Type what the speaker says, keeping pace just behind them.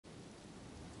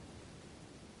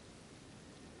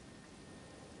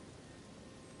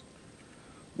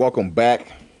Welcome back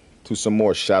to some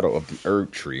more Shadow of the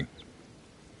Erdtree.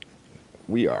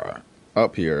 We are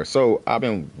up here. So I've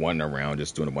been wandering around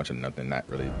just doing a bunch of nothing, not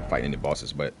really fighting any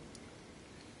bosses, but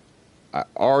I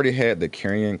already had the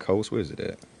Carrion Coast. Where is it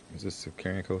at? Is this the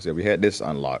Carrion Coast? Yeah, we had this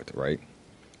unlocked, right?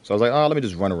 So I was like, oh, let me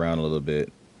just run around a little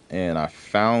bit. And I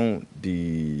found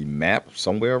the map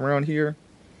somewhere around here.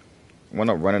 I went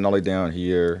up running all the way down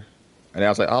here. And I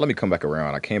was like, oh, let me come back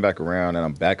around. I came back around and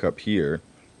I'm back up here.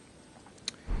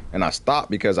 And I stopped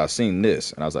because I seen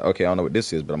this. And I was like, okay, I don't know what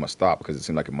this is, but I'm going to stop because it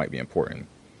seemed like it might be important.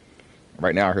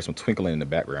 Right now I heard some twinkling in the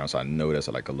background, so I know that's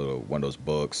like a little one of those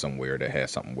bugs somewhere that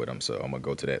has something with them. So I'm going to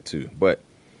go to that too. But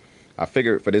I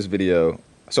figured for this video,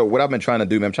 so what I've been trying to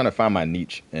do, man, I'm trying to find my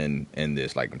niche in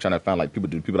this. Like I'm trying to find like people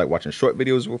like watching short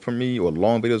videos from me or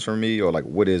long videos from me, or like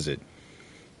what is it?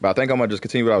 But I think I'm going to just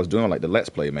continue what I was doing, like the Let's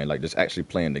Play, man. Like just actually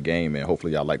playing the game, and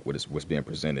hopefully y'all like what's being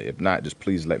presented. If not, just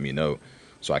please let me know,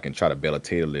 so I can try to build a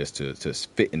tier list to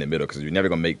fit in the middle, because you're never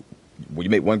going to make, when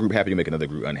you make one group happy, you make another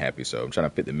group unhappy. So I'm trying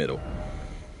to fit the middle.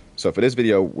 So for this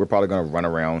video, we're probably going to run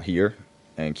around here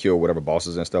and kill whatever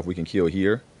bosses and stuff we can kill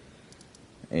here.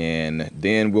 And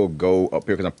then we'll go up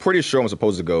here, because I'm pretty sure I'm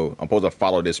supposed to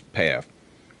follow this path.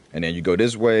 And then you go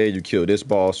this way, you kill this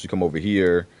boss, you come over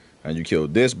here, and you kill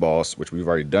this boss, which we've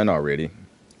already done already. And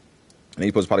then you're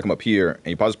supposed to probably come up here, and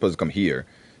you're probably supposed to come here,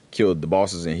 kill the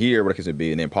bosses in here, whatever it could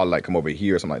be, and then probably like come over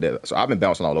here or something like that. So I've been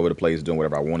bouncing all over the place, doing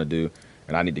whatever I want to do,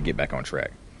 and I need to get back on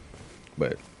track.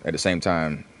 But at the same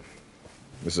time,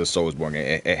 this is a Soulsborne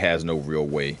game. It has no real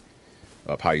way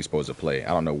of how you're supposed to play. I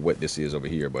don't know what this is over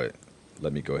here, but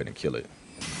let me go ahead and kill it.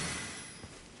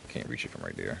 Can't reach it from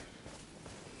right there.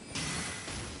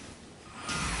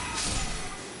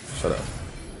 Shut up.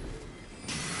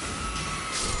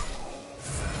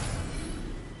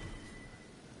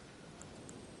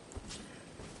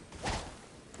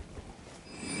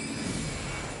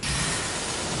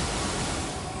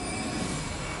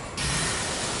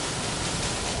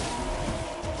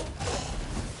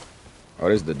 Oh,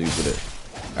 this is the dude with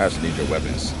it. I actually need your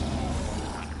weapons.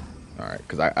 Alright,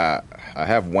 because I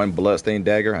have one bloodstained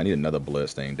dagger. I need another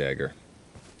bloodstained dagger.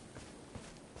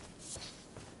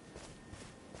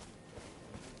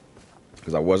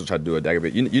 Because I wasn't trying to do a dagger,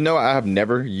 but you know I have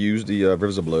never used the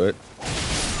Rivers of Blood.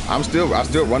 I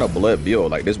still run a blood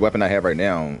build. Like this weapon I have right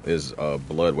now is a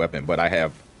blood weapon, but I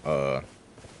have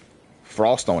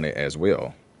frost on it as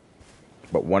well.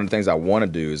 But one of the things I want to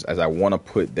do is I want to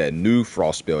put that new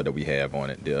frost spell that we have on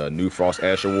it, the new frost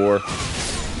Asher War,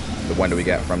 the one that we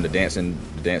got from the dancing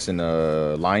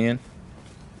lion,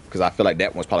 because I feel like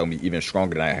that one's probably gonna be even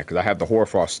stronger than I have, because I have the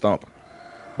Hoarfrost stump,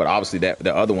 but obviously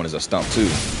the other one is a stump too,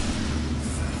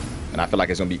 and I feel like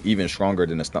it's gonna be even stronger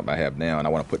than the stump I have now, and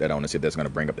I want to put that on and see if that's gonna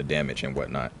bring up the damage and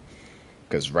whatnot.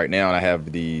 Because right now I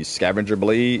have the scavenger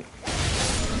blade,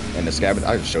 and the scavenger,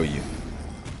 I can show you.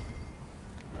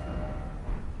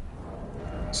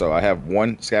 So I have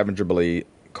one scavenger blade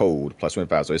cold plus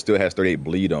 25, so it still has 38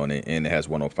 bleed on it, and it has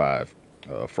 105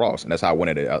 frost, and that's how I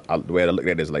wanted it. The way I looked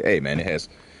at it is like, hey man, it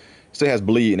still has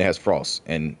bleed and it has frost,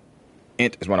 and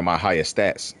int is one of my highest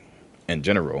stats in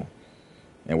general,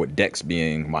 and with dex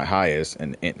being my highest,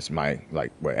 and int is my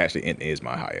actually int is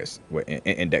my highest. With int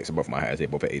and dex are both my highest. They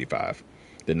both at 85.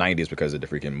 The 90 is because of the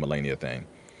freaking millennia thing.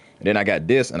 And then I got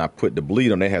this, and I put the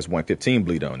bleed on it. It has 115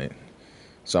 bleed on it,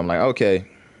 so I'm like, okay,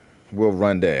 we'll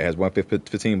run that. It has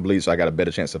 115 bleed, so I got a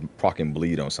better chance of proccing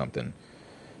bleed on something.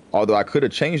 Although I could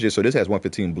have changed it, so this has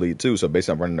 115 bleed too, so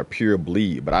basically I'm running a pure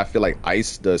bleed. But I feel like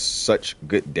ice does such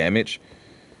good damage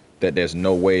that there's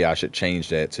no way I should change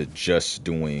that to just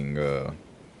doing that.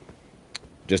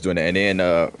 And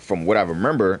then from what I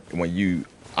remember, when you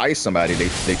ice somebody,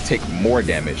 they take more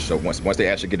damage. So once they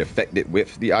actually get affected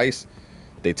with the ice,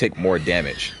 they take more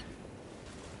damage.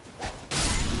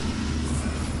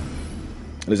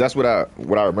 At least that's what I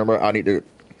remember. I need to,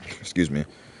 excuse me,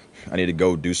 I need to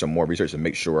go do some more research to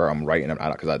make sure I'm right, and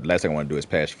because the last thing I want to do is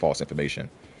pass false information.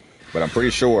 But I'm pretty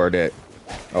sure that,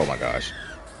 oh my gosh,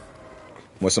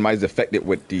 when somebody's affected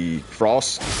with the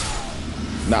frost,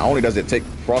 not only does it take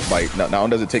frostbite, not only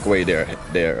does it take away their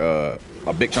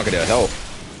a big chunk of their health,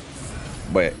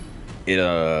 but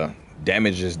it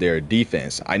damages their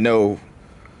defense. I know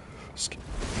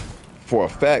for a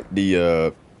fact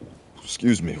the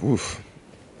excuse me, oof.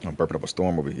 I'm burping up a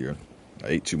storm over here. I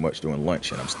ate too much during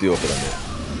lunch, and I'm still feeling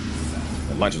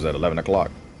it. And lunch was at 11 o'clock.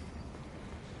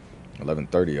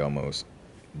 11:30 almost.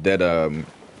 That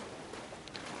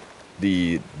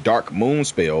the Dark Moon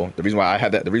spell, the reason why I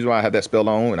had that spell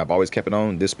on, and I've always kept it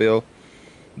on, this spell,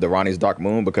 the Ronnie's Dark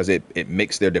Moon, because it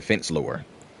makes their defense lower.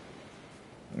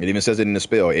 It even says it in the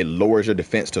spell. It lowers your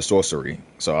defense to sorcery.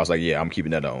 So I was like, yeah, I'm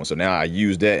keeping that on. So now I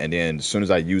use that, and then as soon as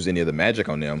I use any of the magic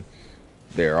on them,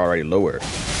 they're already lowered.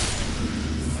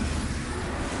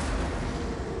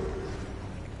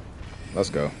 Let's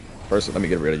go. First, let me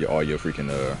get rid of all your freaking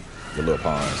your little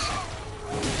pawns.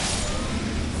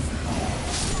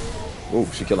 Ooh,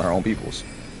 she killing her own peoples.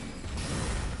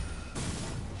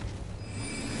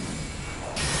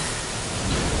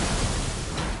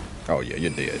 Oh yeah,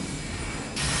 you're dead.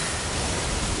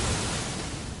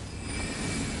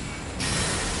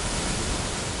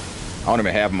 I don't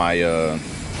even have my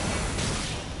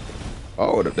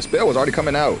oh, the spell was already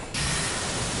coming out.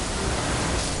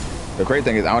 The great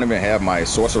thing is I don't even have my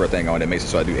sorcerer thing on that makes it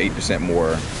so I do 8%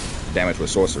 more damage with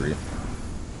sorcery.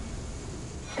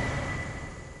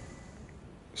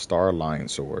 Star Lion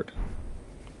Sword.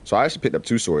 So I actually picked up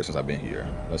 2 swords since I've been here.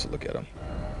 Let's look at them.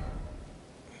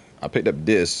 I picked up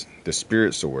this, the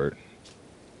Spirit Sword,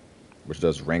 which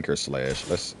does Rancor Slash.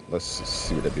 Let's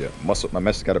see what that be. My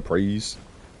message got a praise.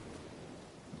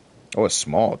 Oh, it's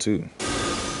small too.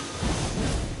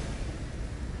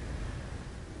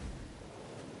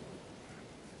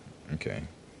 Okay.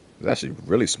 It's actually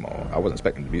really small. I wasn't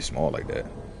expecting it to be small like that.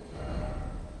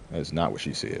 That's not what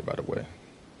she said, by the way.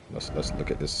 Let's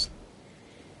look at this.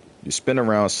 You spin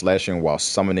around slashing while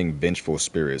summoning vengeful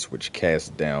spirits, which chase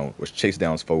down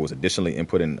foes. Additionally,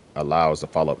 inputting allows the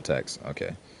follow-up attacks.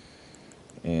 Okay.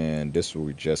 And this one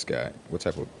we just got. What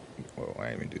type of? Well, I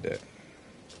didn't even do that.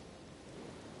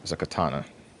 It's a katana,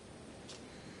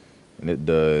 and it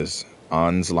does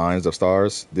On's Lines of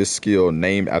Stars. This skill,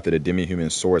 named after the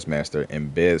demi-human swords master,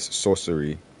 embeds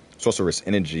sorceress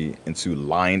energy into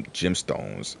lined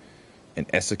gemstones and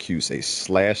executes a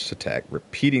slash attack.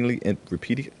 Repeating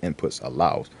inputs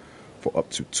allows for up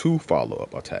to 2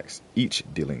 follow-up attacks, each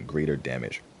dealing greater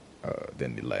damage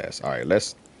than the last. All right,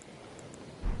 let's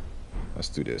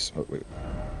do this. Oh, wait.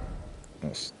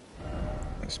 Let's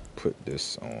put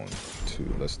this on too.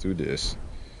 Let's do this.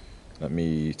 Let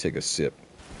me take a sip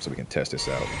so we can test this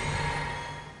out.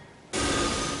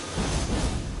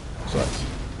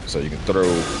 So you can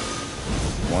throw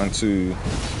 1, 2,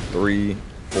 3,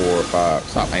 4, 5.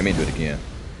 Stop. I ain't mean to do it again.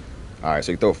 All right,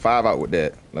 so you throw 5 out with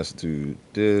that. Let's do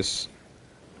this.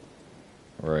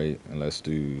 Right, and let's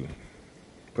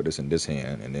put this in this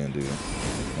hand, and then do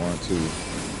 1, 2,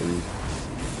 3,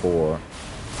 4,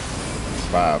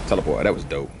 5. Teleport. That was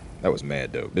dope. That was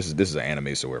mad dope. This is an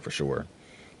anime sword for sure.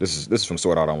 This is from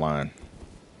Sword Art Online.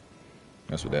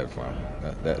 That's what that's from.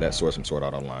 That sword's from Sword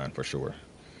Art Online for sure.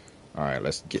 All right,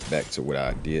 let's get back to what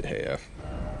I did have.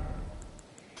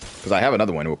 Because I have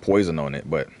another one with poison on it,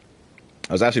 but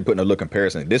I was actually putting a little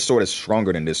comparison. This sword is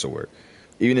stronger than this sword.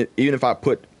 Even if I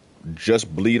put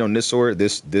just bleed on this sword,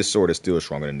 this sword is still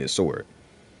stronger than this sword.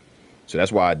 So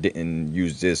that's why I didn't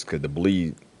use this, because the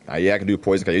bleed. Yeah, I can do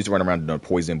poison, because I used to run around doing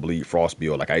poison, bleed, frost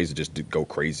build. Like I used to just go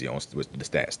crazy with the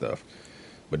stat stuff.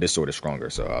 But this sword is stronger,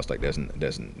 so I was like, there's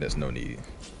no need.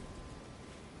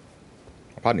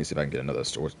 I'll probably need to see if I can get another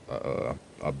sword,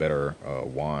 a better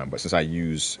wand. But since I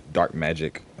use dark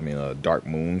magic, dark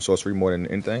moon sorcery more than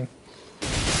anything,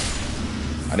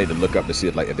 I need to look up to see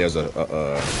if there's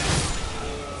a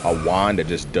wand that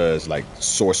just does like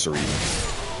sorcery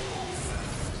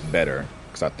better.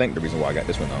 Because I think the reason why I got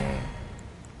this one on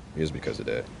is because of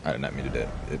that. I did not mean to do that.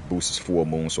 It boosts full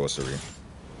moon sorcery.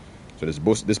 So this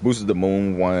boosts the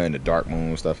moon one, the dark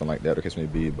moon stuff, and like that, the case may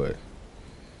be, but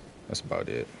that's about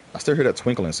it. I still hear that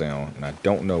twinkling sound, and I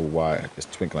don't know why it's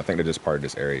twinkling. I think they're just part of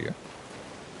this area.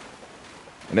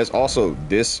 And there's also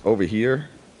this over here.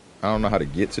 I don't know how to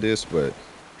get to this, but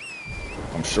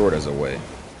I'm sure there's a way.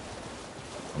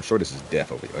 I'm sure this is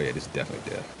death over here. Oh yeah, this is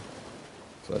definitely death.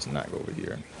 So let's not go over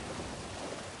here.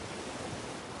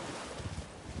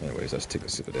 Anyways, let's take a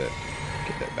sip of that.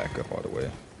 Get that back up all the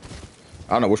way.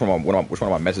 I don't know which one of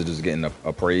my messages is getting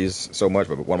a praise so much,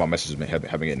 but one of my messages have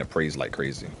been getting a praise like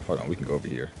crazy. Hold on, we can go over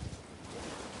here.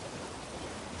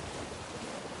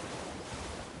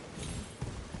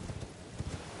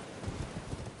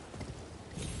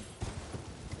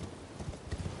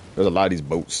 There's a lot of these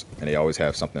boats, and they always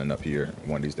have something up here.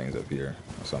 One of these things up here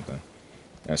or something.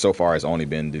 And so far, it's only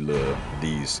been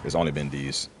these. It's only been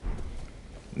these.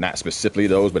 Not specifically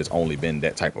those, but it's only been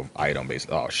that type of item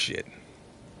based. Oh shit.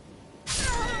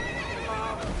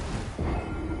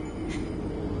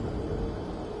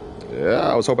 Yeah,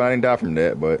 I was hoping I didn't die from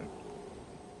that, but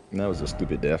that was a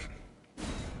stupid death.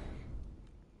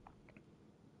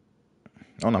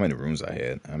 I don't know how many rooms I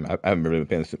had. I haven't really been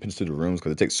paying attention to the rooms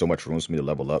because it takes so much rooms for me to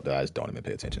level up that I just don't even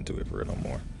pay attention to it for real no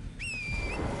more.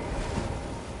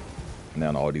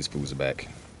 Now all these foods are back.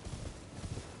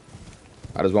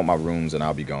 I just want my runes and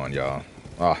I'll be gone, y'all.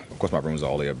 Ah, of course my runes are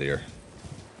all the way up there.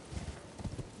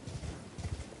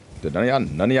 Did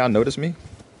none of y'all notice me?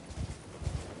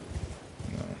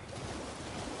 No.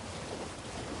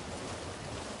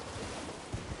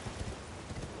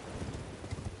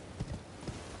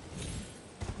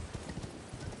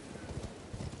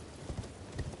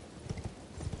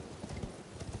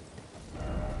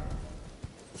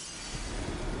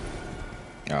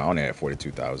 Oh, I only had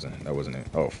 42,000. That wasn't it.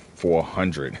 Oh,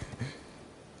 400.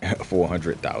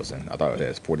 400,000. I thought it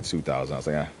had 42,000. I was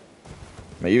like, ah.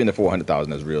 Man, even the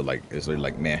 400,000 is real. Like, it's really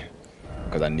like, meh.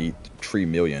 Because I need 3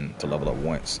 million to level up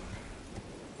once.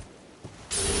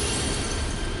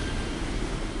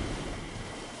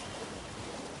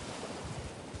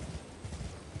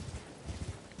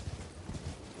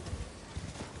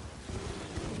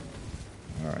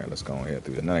 Alright, let's go ahead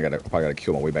through this. Now I probably gotta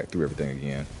kill my way back through everything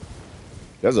again.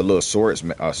 There's a little sword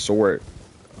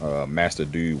master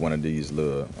dude, one of these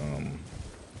little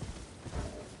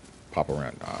pop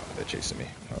around. Ah, they're chasing me.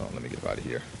 Hold on, let me get out of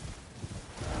here.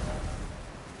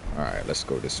 Alright, let's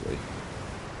go this way.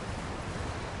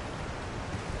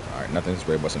 Alright, nothing's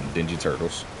worried about some dingy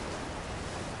turtles.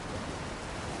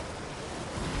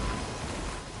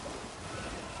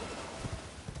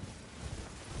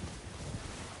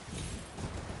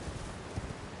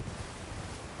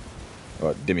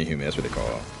 Demi-human, that's what they call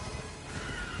it.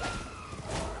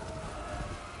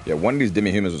 Yeah, one of these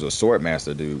demi-humans was a sword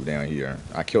master dude down here.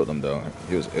 I killed him though.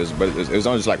 It was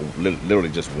only just like literally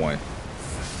just one.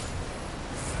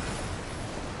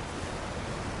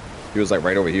 He was like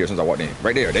right over here since I walked in.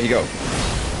 Right there, there you go.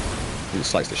 He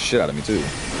just sliced the shit out of me too.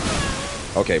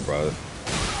 Okay, brother.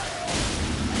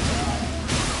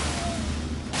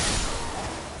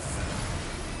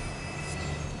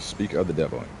 Speak of the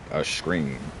devil. A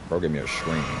scream. Bro gave me a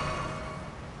scream.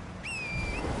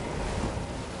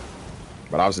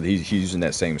 But obviously he's using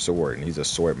that same sword, and he's a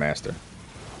sword master.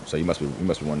 So he must be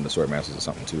one of the sword masters or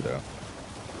something too, though.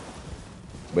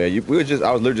 But yeah,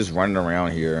 I was literally just running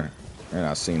around here, and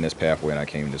I seen this pathway, and I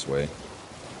came this way.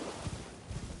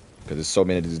 Because there's so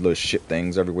many of these little shit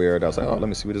things everywhere. That I was like, oh, let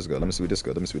me see where this goes. Let me see where this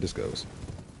goes. Let me see where this goes.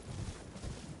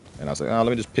 And I was like, oh, let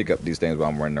me just pick up these things while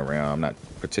I'm running around. I'm not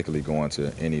particularly going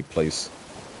to any place.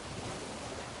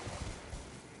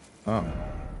 Oh, I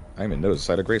didn't even notice the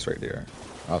site of grace right there.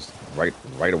 I was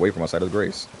right away from my site of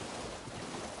grace.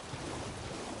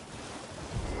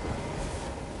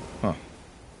 Huh.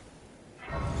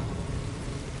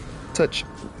 Touch.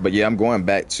 But yeah, I'm going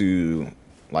back to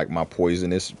like my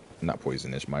poisonous, not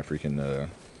poisonous, my freaking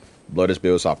bloodless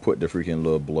build. So I put the freaking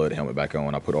little blood helmet back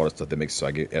on. I put all the stuff that makes so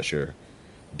I get extra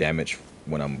damage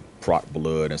when I'm proc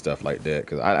blood and stuff like that.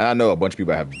 Because I know a bunch of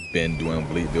people have been doing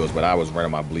bleed builds, but I was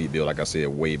running my bleed build, like I said,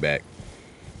 way back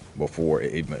before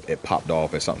it popped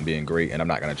off as something being great. And I'm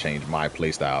not going to change my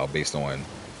playstyle based on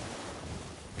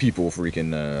people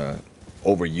freaking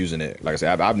overusing it. Like I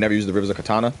said, I've never used the Rivers of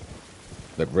Katana.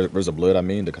 The Rivers of Blood, I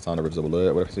mean. The Katana Rivers of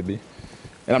Blood, whatever it should be.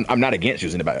 And I'm not against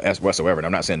using it whatsoever. And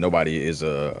I'm not saying nobody is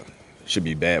should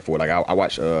be bad for it. Like, I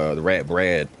watch the Rat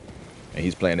Brad, and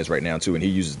he's playing this right now too, and he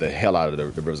uses the hell out of the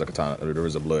Rivers of Katana, the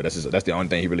Rivers of Blood. That's the only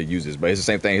thing he really uses. But it's the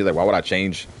same thing. He's like, why would I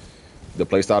change the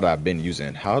playstyle that I've been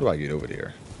using? How do I get over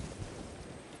there?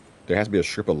 There has to be a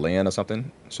strip of land or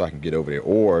something so I can get over there.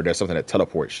 Or there's something that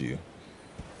teleports you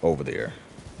over there.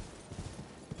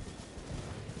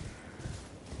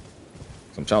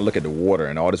 So I'm trying to look at the water,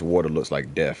 and all this water looks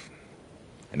like death.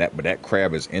 But that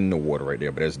crab is in the water right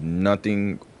there, but there's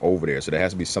nothing over there. So there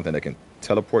has to be something that can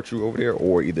teleport you over there,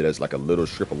 or either there's like a little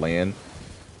strip of land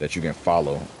that you can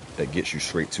follow that gets you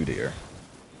straight to there.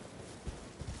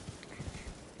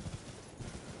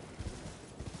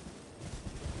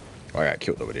 Oh, I got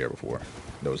killed over there before.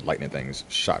 Those lightning things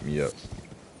shot me up.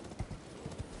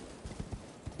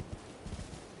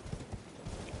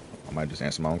 I might just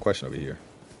answer my own question over here.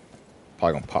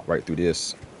 Probably gonna pop right through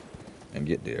this and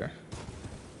get there.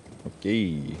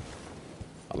 Okay,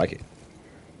 I like it.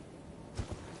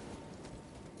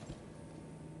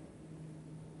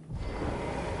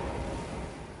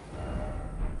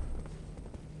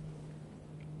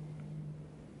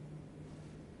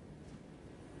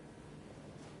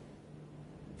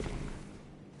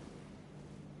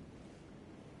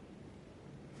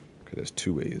 Okay, there's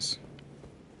two ways.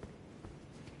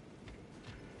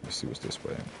 Let's see what's this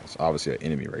way. It's obviously an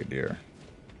enemy right there.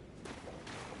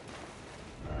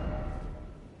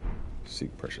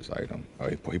 Seek precious item. Oh,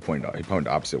 he pointed out. He pointed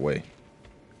the opposite way.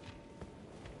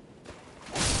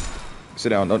 Sit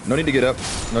down. No need to get up.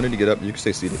 No need to get up. You can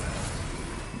stay seated.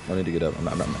 No need to get up.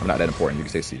 I'm not that important. You can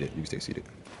stay seated. You can stay seated.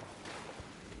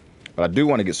 But I do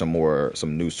want to get some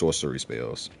new sorcery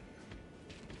spells.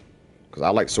 Because I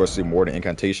like sorcery more than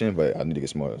incantation, but I need to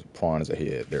get some more prawns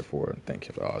ahead. Therefore, thank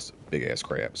you for us big ass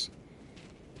crabs.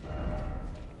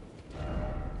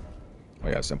 Oh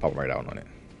yeah, some pop right out on it.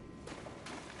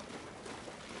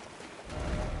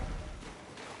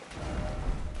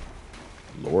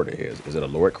 Lord ahead. Is it a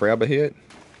Lord crab ahead?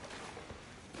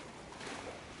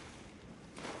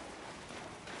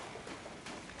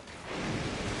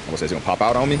 I'm gonna say it's gonna pop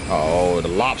out on me. Oh, the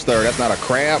lobster. That's not a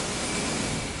crab.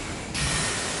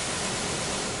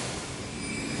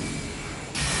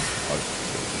 Oh,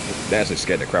 that actually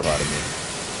scared the crap out of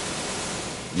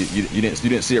me. You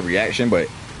didn't see a reaction, but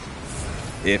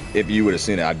if you would have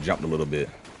seen it, I jumped a little bit.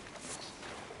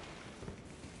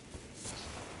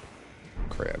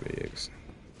 Crab eggs.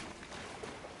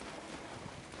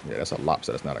 Yeah, that's a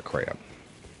lobster. That's not a crab.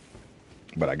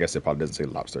 But I guess it probably doesn't say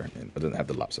lobster. It doesn't have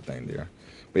the lobster thing there.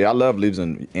 But yeah, I love leaves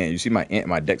and ant. You see my ant and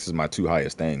my dex is my two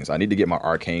highest things. I need to get my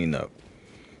arcane up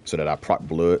so that I proc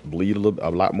bleed a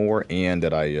lot more, and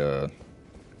that I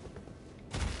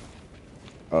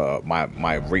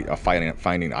my rate of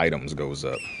finding items goes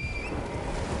up.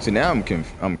 See, now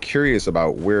I'm curious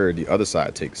about where the other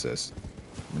side takes us.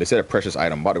 They said a precious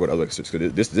item. I'm about to go to other.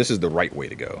 This is the right way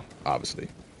to go. Obviously,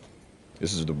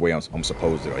 this is the way I'm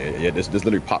supposed to go. Yeah. This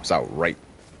literally pops out right.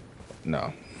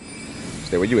 No,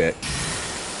 stay where you at.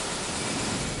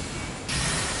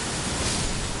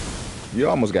 You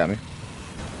almost got me.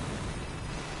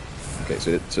 Okay,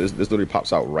 so this literally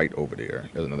pops out right over there.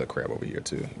 There's another crab over here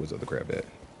too. Where's the other crab at?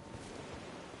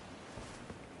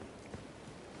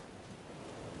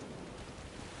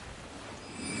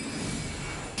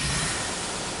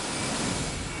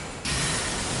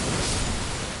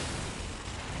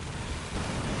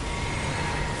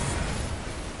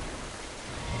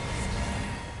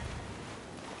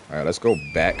 All right, let's go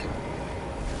back.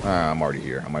 I'm already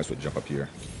here. I might as well jump up here.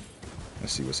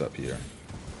 Let's see what's up here.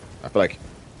 I feel like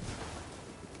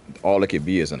all it could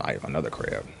be is another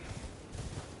crab.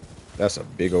 That's a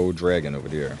big old dragon over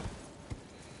there.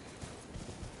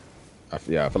 I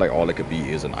feel like all it could be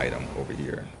is an item over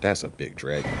here. That's a big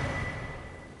dragon.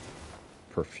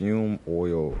 Perfume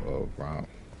oil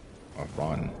of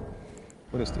Ron.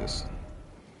 What is this?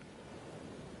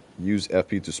 Use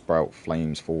FP to sprout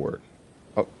flames forward.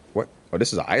 Oh, what? Oh,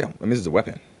 this is an item. I mean, this is a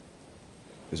weapon.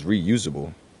 It's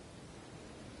reusable.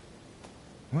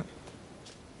 What?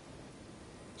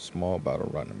 Small bottle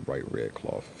rotten in bright red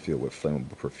cloth filled with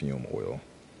flammable perfume oil.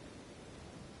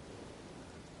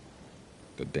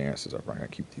 The dancers are going to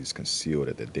keep these concealed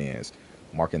at the dance,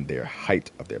 marking their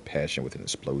height of their passion with an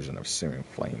explosion of searing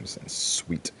flames and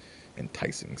sweet,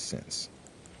 enticing scents.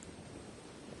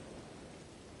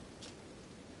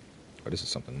 Oh, this is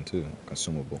something too.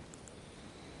 Consumable.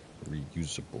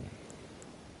 Reusable.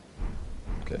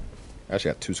 Okay. I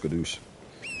actually got 2 skadoosh.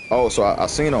 Oh, so I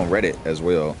seen on Reddit as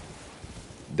well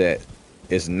that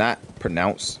it's not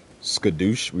pronounced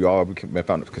skadoosh. We all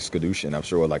found skadoosh, and I'm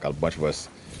sure like a bunch of us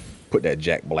put that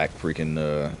Jack Black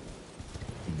freaking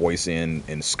voice in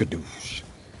skadoosh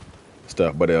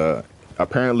stuff. But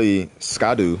apparently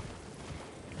skadu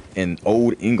in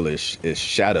Old English is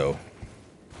shadow.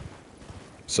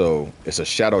 So it's a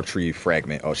shadow tree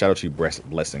fragment, or shadow tree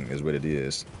blessing is what it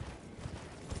is.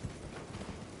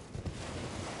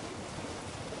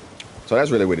 So that's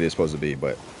really what it is supposed to be,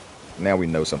 but now we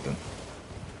know something.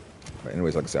 But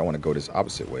anyways, like I said, I want to go this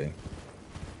opposite way.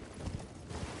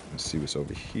 Let's see what's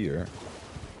over here.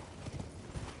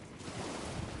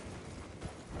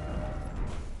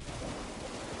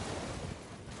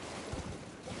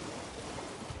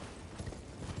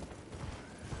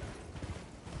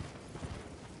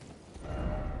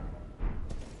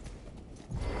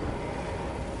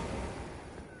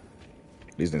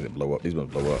 These things that blow up. These ones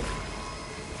blow up.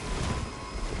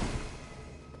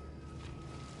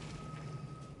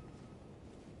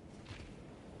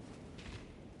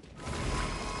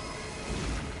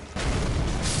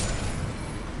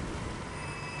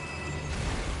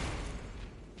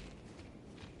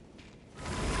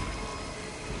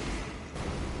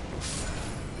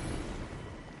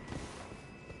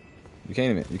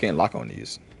 You can't lock on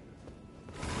these.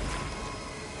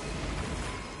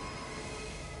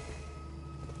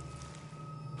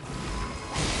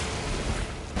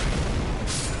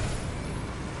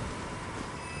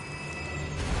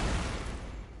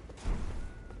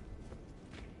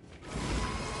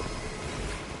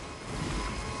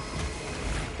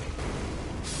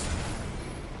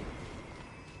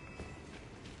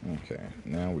 Okay,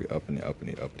 now we up and the up and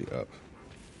the up the up.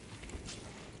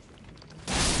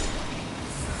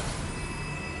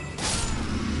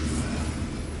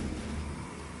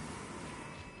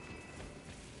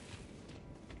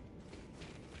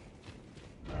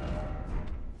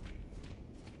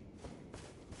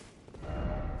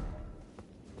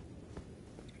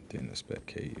 Inspect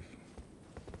cave.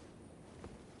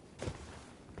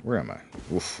 Where am I?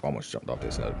 Oof, almost jumped off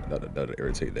this. That'll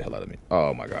irritate the hell out of me.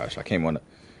 Oh my gosh, I came on.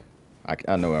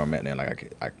 I know where I'm at now.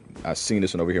 Like I seen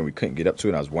this one over here and we couldn't get up to it.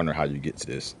 And I was wondering how you get to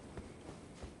this.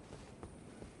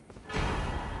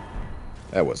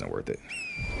 That wasn't worth it.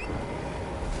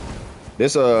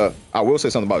 This I will say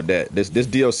something about that. This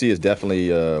DLC is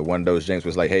definitely one of those games where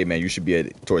it's like, hey man, you should be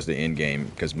towards the end game,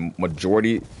 because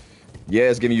majority, yeah,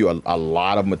 it's giving you a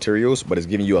lot of materials, but it's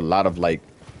giving you a lot of like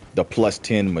the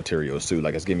 +10 materials too.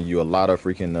 Like it's giving you a lot of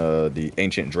freaking the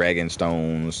ancient dragon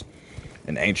stones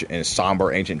and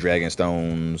somber ancient dragon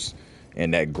stones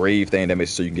and that grave thing that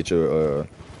makes it so you can get your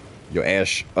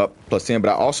ash up +10. But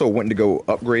I also went to go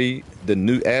upgrade the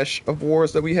new ash of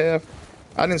wars that we have.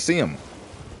 I didn't see them.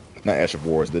 Not ash of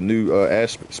wars, the new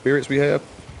ash spirits we have.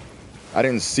 I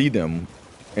didn't see them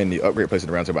in the upgrade place in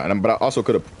the round table, but I also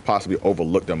could have possibly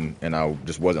overlooked them and I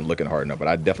just wasn't looking hard enough. But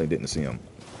I definitely didn't see them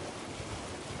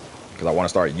because I want to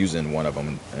start using one of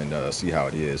them and see how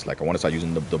it is. Like I want to start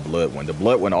using the blood one. The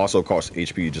blood one also costs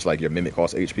HP, just like your mimic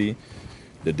costs HP.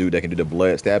 The dude that can do the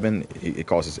blood stabbing, it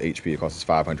costs HP. It costs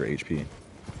 500 HP. I'm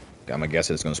gonna guess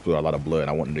it's gonna split a lot of blood. And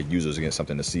I want the users against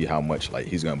something to see how much like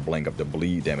he's gonna blank up the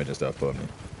bleed damage and stuff for me.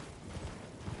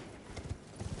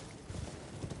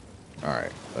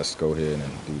 Alright, let's go ahead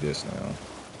and do this now. I was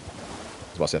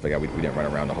about to say, I forgot we didn't run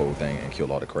around the whole thing and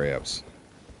kill all the crabs.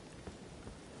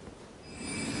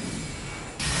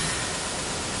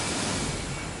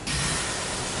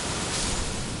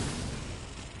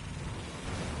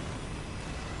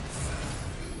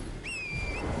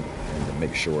 And to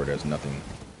make sure there's nothing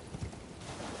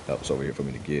else over here for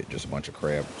me to get, just a bunch of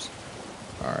crabs.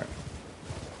 Alright.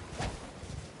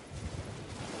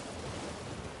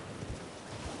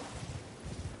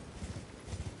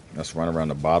 Let's run around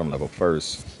the bottom level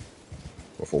first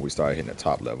before we start hitting the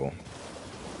top level.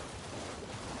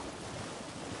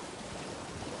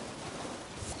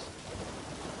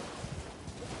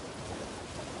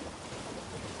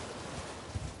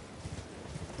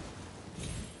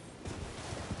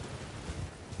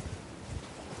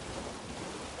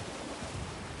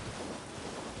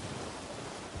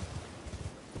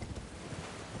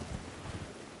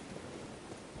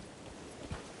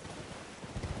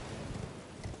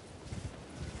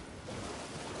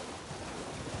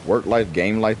 Work-life,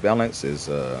 game-life balance is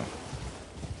a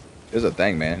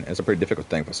thing, man. It's a pretty difficult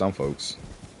thing for some folks.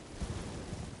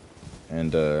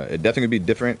 And it definitely would be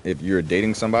different if you're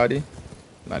dating somebody.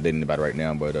 Not dating anybody right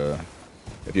now, but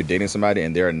if you're dating somebody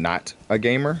and they're not a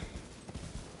gamer.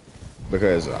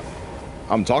 Because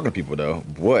I'm talking to people though,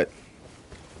 but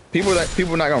people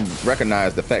are not gonna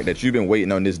recognize the fact that you've been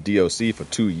waiting on this DLC for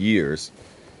 2 years,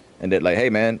 and that like, hey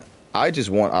man, I just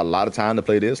want a lot of time to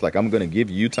play this. Like, I'm going to give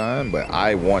you time, but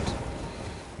I want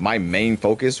my main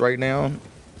focus right now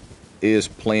is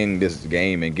playing this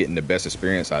game and getting the best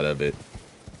experience out of it.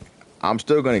 I'm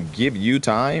still going to give you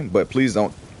time, but please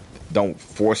don't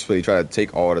forcefully try to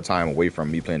take all the time away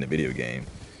from me playing the video game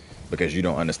because you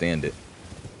don't understand it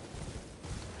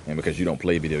and because you don't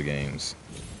play video games.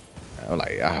 I'm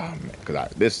like, man, because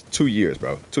this 2 years,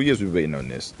 bro. 2 years we've been waiting on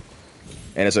this.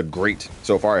 And it's a great,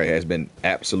 so far it has been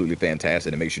absolutely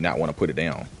fantastic. It makes you not want to put it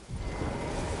down.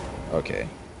 Okay.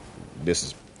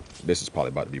 This is probably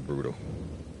about to be brutal.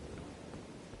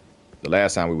 The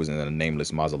last time we was in a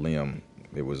nameless mausoleum,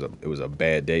 it was a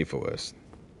bad day for us.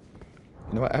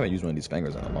 You know what? I haven't used one of these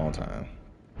fingers in a long time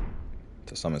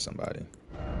to summon somebody.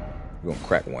 We're gonna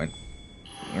crack one.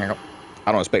 I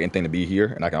don't expect anything to be here,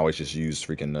 and I can always just use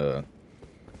freaking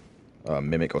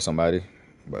mimic or somebody.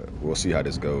 But we'll see how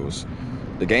this goes.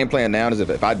 The game plan now is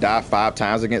if I die 5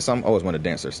 times against something, oh, it's one of the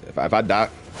dancers. If I die,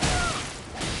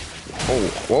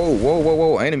 oh,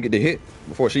 whoa! I ain't even get to hit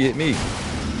before she hit me.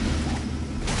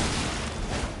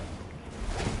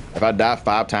 If I die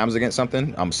 5 times against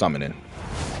something, I'm summoning.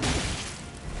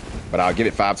 But I'll give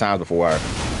it 5 times before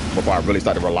I really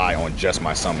start to rely on just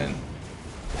my summon.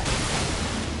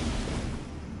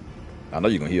 I know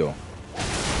you can heal.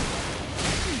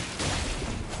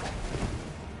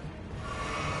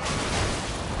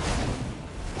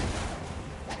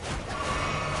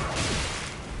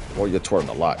 Or you're twirling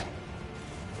a lot.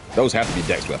 Those have to be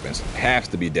dex weapons. Has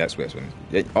to be dex weapons.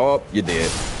 Oh, you're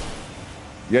dead.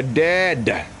 You're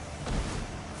dead.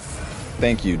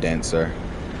 Thank you, dancer.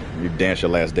 You danced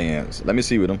your last dance. Let me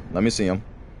see with him. Let me see him.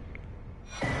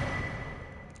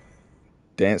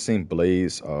 Dancing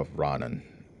Blaze of Ronan.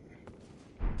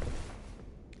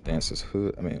 Dancer's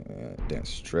hood.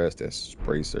 Dancer's dress. Dancer's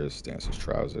bracers. Dancer's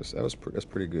trousers. That's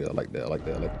pretty good. I like that. I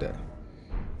like that.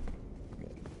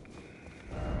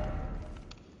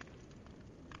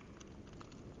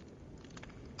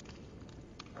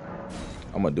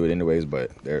 I'm gonna do it anyways,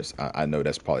 but I know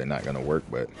that's probably not gonna work,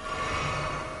 but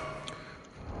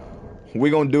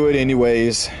we're gonna do it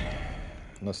anyways.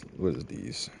 What is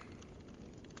these?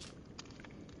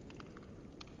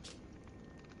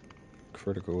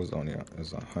 Critical is only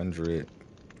is 100.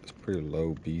 It's pretty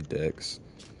low. B dex.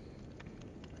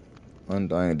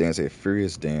 Undying dance, a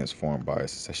furious dance formed by a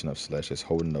succession of slashes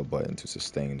holding the button to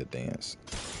sustain the dance.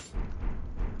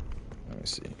 Let me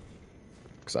see.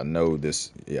 Because I know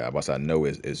this, yeah, I know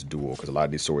it's dual, because a lot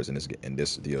of these swords in this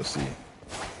DLC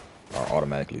are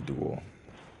automatically dual.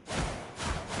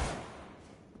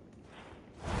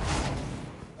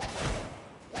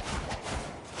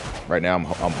 Right now I'm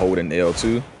holding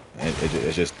L2, and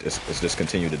it's just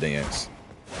continue to dance.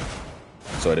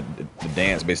 So the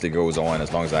dance basically goes on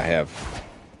as long as I have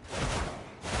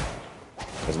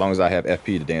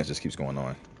FP, the dance just keeps going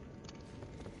on.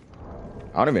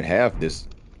 I don't even have this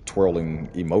twirling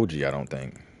emoji, I don't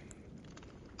think.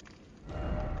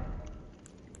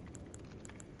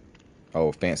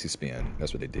 Oh, fancy spin.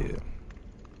 That's what they did.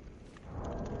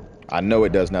 I know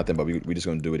it does nothing, but we just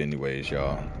gonna do it anyways,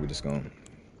 y'all. We're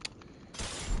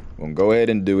gonna go ahead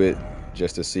and do it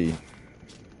just to see.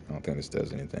 I don't think this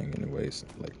does anything anyways,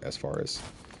 like as far as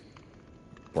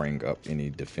bring up any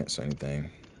defense or anything.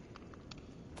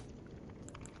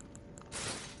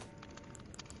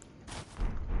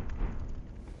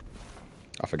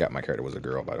 I forgot my character was a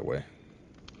girl, by the way.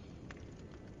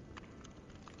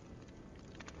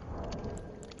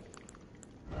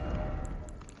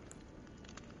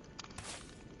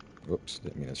 Whoops,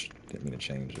 didn't mean to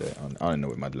change that. I don't know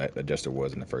what my adjuster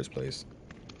was in the first place.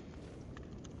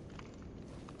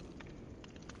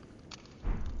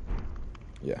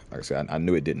 Yeah, like I said, I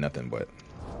knew it did nothing, but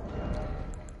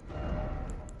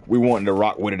we wanted to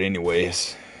rock with it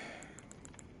anyways.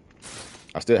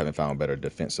 I still haven't found better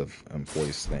defensive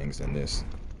voice things than this.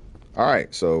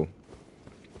 Alright, so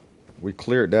we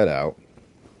cleared that out.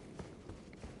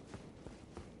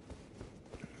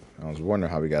 I was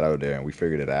wondering how we got out of there, and we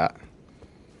figured it out.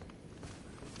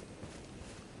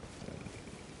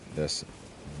 That's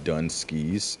done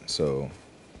skis. So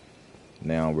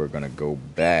now we're gonna go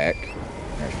back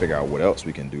and figure out what else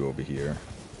we can do over here.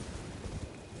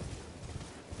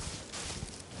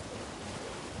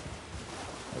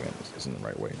 Okay, this isn't the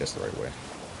right way. That's the right way.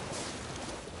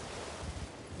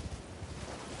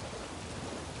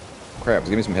 Crabs,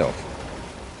 give me some health.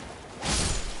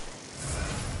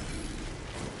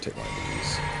 Take one of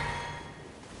these.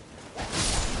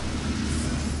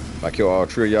 If I kill all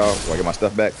three of y'all, will I get my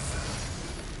stuff back?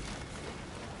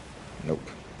 Nope.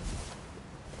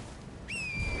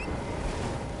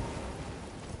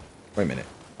 Wait a minute.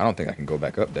 I don't think I can go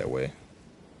back up that way.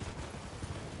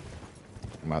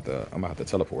 I'm gonna have to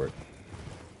teleport.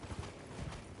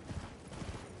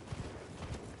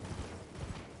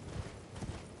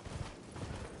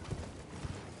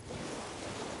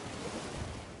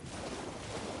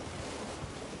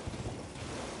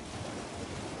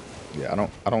 Yeah,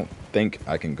 I don't think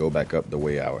I can go back up the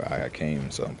way I came,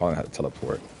 so I'm probably gonna have to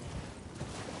teleport.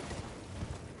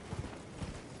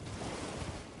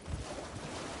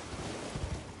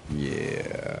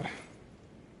 Yeah.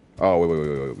 Oh,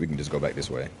 wait. We can just go back this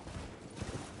way.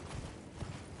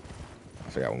 I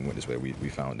forgot when we went this way. We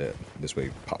found that this way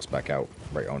pops back out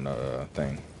right on the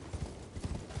thing.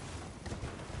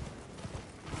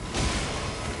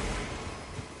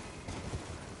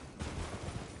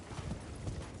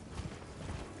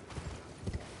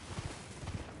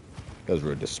 That was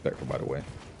real disrespectful, by the way.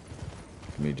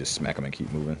 For me to just smack him and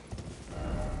keep moving.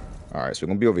 Alright, so we're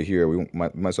going to be over here. We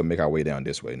might as well make our way down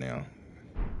this way now.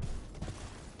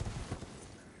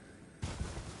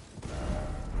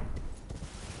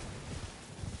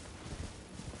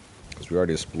 Because we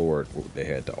already explored what they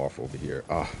had to offer over here.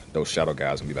 Ah, those shadow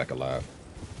guys going to be back alive.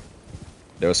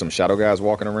 There were some shadow guys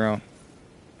walking around.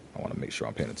 I want to make sure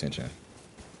I'm paying attention.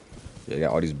 Yeah, you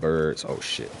got all these birds. Oh,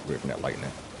 shit. We're from that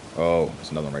lightning. Oh,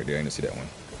 there's another one right there. I didn't see that one.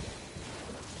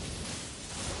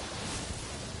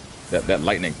 That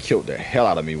lightning killed the hell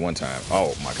out of me one time.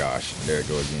 Oh my gosh. There it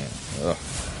goes again.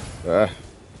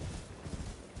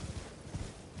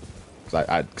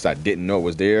 Cause I didn't know it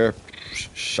was there.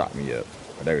 Shot me up.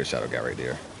 Oh, there's a shadow guy right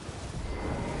there.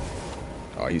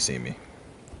 Oh, he seen me.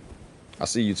 I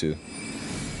see you too.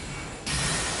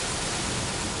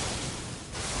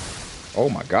 Oh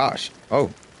my gosh.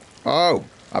 Oh.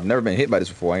 I've never been hit by this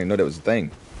before. I didn't know that was a thing.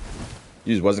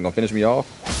 You just wasn't gonna finish me off?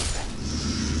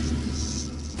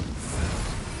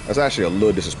 That's actually a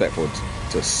little disrespectful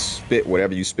to spit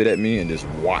whatever you spit at me and just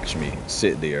watch me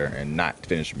sit there and not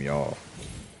finish me off.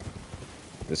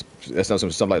 That's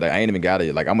something like that. I ain't even got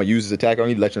it. Like, I'm gonna use this attack on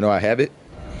you to let you know I have it.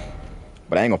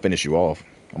 But I ain't gonna finish you off.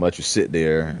 I'm gonna let you sit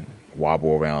there and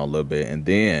wobble around a little bit, and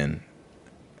then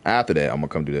after that, I'm gonna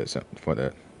come do that for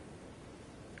that.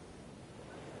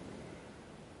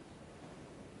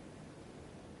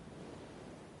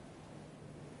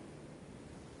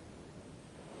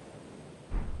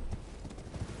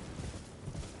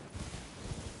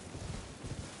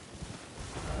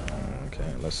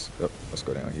 Okay, let's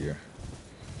go down here.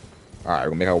 All right, we're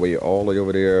gonna make our way all the way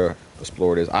over there.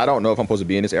 Explore this. I don't know if I'm supposed to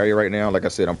be in this area right now. Like I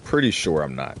said, I'm pretty sure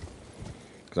I'm not,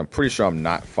 because I'm pretty sure I'm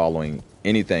not following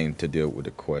anything to deal with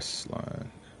the quest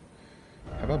line.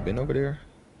 Have I been over there?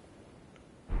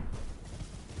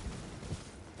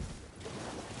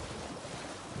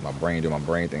 My brain doing my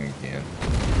brain thing again.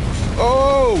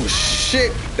 Oh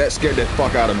shit! That scared the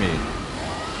fuck out of me.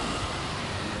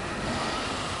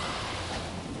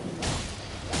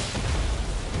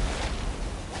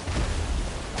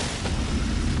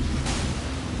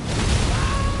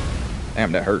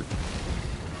 Damn, that hurt.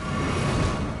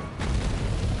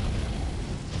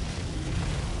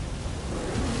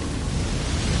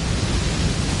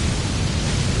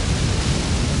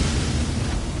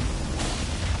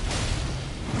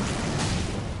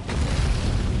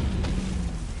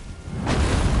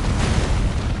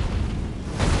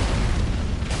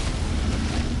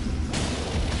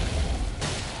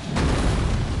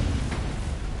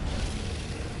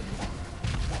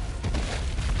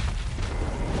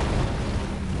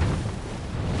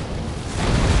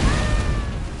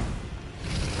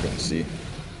 See.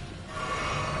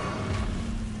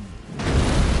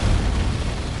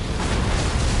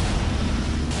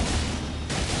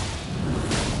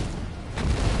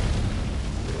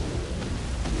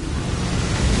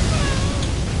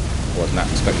 Was not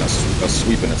expecting a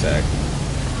sweeping attack.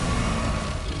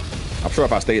 I'm sure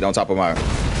if I stayed on top of my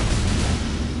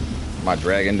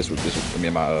dragon,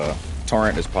 my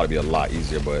torrent, this would probably be a lot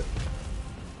easier, but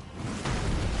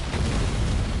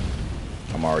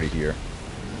I'm already here.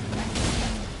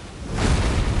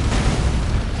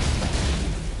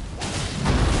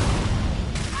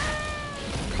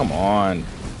 Come on.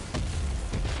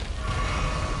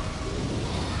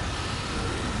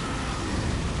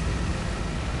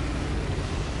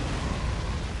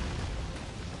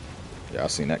 Yeah, I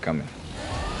seen that coming.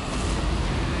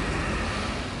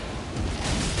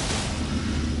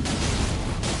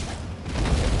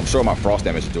 I'm sure my frost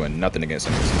damage is doing nothing against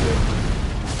him.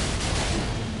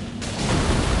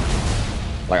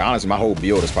 Like, honestly, my whole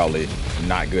build is probably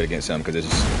not good against him, because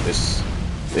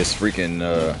it's freaking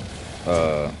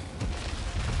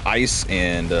ice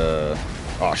and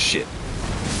oh shit,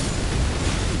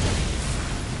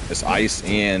 it's ice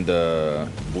and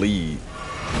bleed.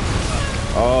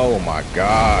 Oh my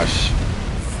gosh.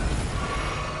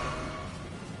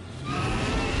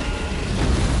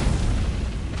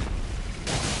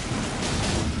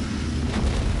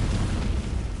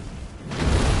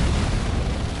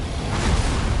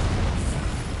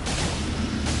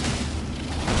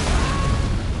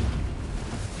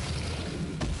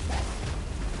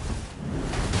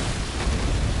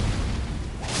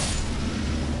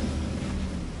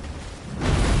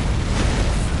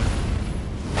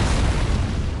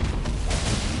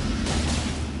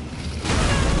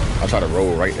 I tried to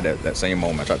roll right at that same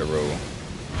moment. I tried to roll.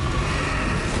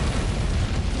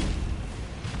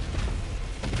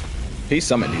 He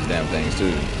summoned these damn things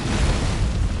too.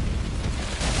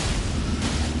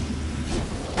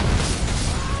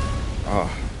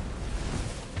 Oh.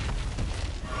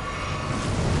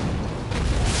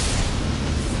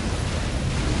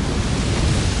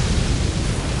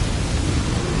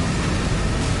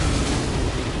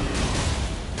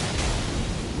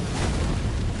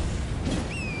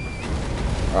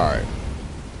 Alright,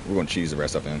 we're gonna cheese the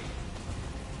rest of him,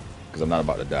 because I'm not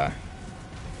about to die.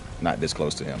 Not this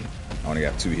close to him. I only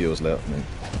got 2 heals left.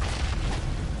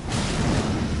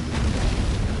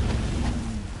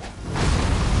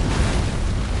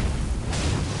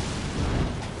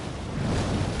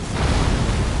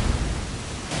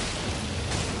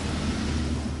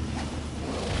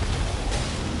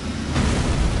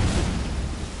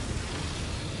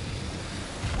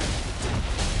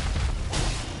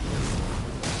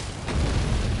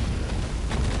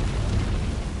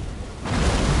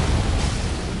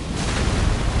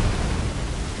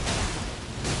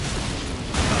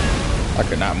 I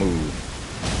could not move.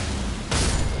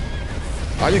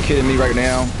 Are you kidding me right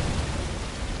now?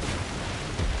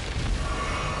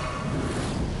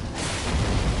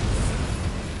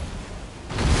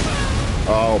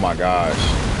 Oh my gosh.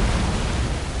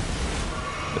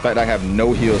 The fact that I have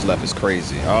no heals left is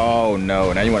crazy. Oh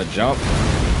no, now you want to jump?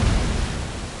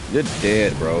 You're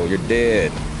dead, bro. You're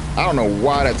dead. I don't know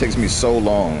why that takes me so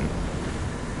long.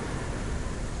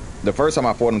 The first time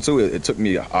I fought him too, it took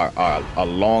me a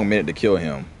long minute to kill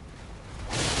him.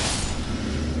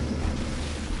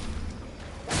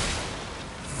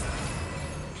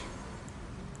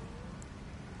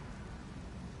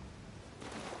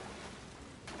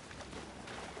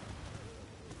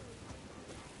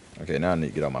 Okay, now I need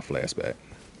to get all my flash back.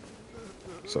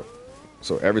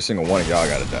 So every single one of y'all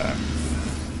gotta die.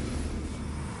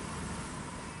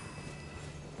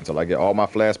 Until I get all my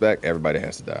flash back, everybody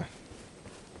has to die.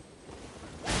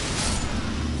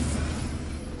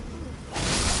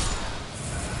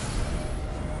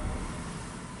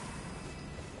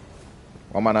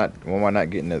 Why am I not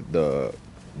getting the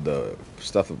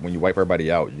stuff when you wipe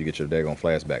everybody out, you get your daggone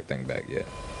flashback thing back yet?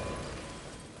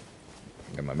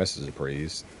 Got my message of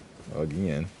praise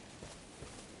again.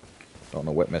 Don't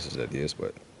know what message that is,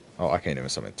 but oh, I can't even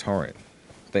summon Torrent.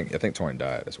 I think Torrent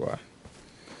died. That's why.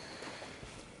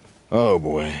 Oh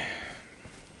boy.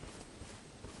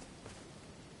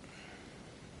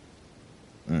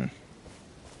 Mm.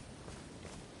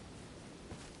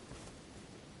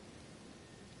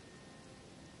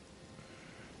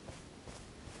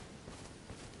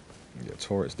 Yeah,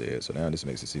 Torrent's dead, so now this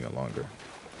makes this even longer.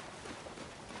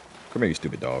 Come here, you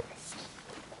stupid dog.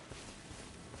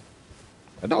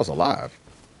 That dog's alive.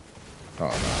 Oh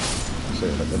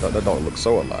no. That dog looks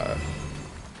so alive.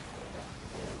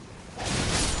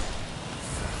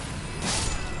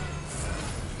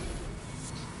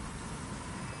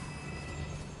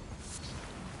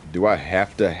 Do I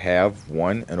have to have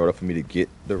one in order for me to get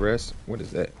the rest? What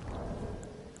is that?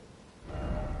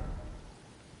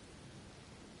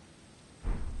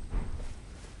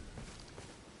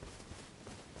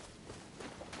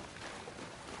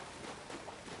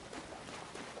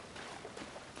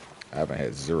 I haven't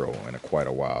had 0 in quite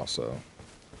a while, so.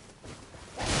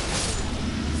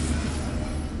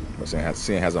 But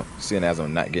seeing as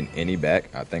I'm not getting any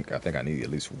back, I think I need at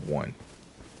least 1.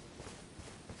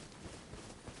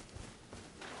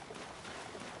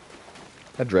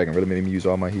 That dragon really made me use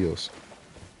all my heals.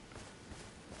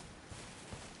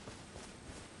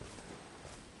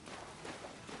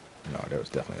 No, there was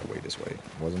definitely a way this way,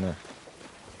 wasn't there?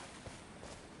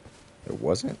 It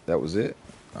wasn't? That was it?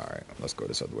 Alright, let's go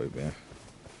this other way, man.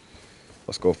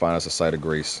 Let's go find us a site of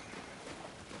grace.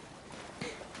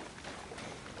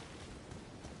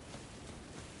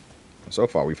 So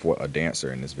far, we fought a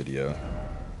dancer in this video.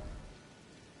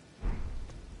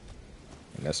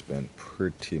 And that's been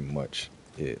pretty much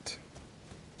it.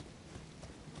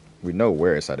 We know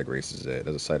where a site of grace is at.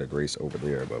 There's a site of grace over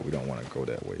there, but we don't want to go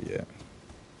that way yet.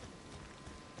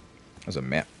 There's a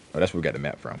map. Oh, that's where we got the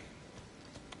map from.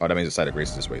 Oh, that means the site of grace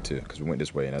is this way too, because we went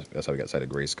this way, and that's how we got site of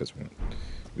grace, because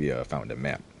we found the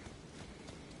map.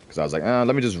 Because I was like,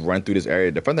 let me just run through this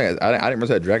area. The fun thing is, I didn't remember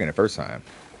that dragon the first time.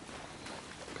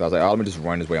 Because I was like, let me just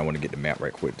run this way. I want to get the map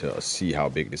right quick to see how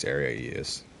big this area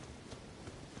is.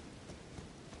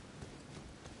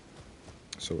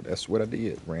 So that's what I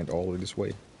did. Ran all the way this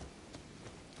way.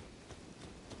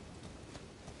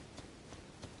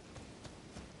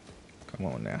 Come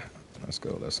on now. Let's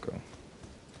go. Let's go.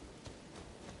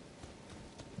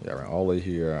 Yeah, I ran all the way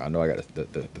here. I know I got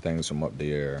the things from up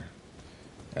there.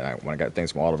 And when I got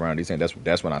things from all around these things,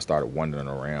 that's when I started wandering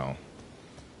around.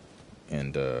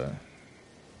 And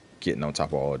getting on top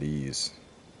of all of these.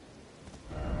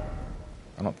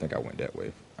 I don't think I went that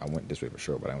way. I went this way for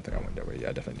sure, but I don't think I went that way. Yeah,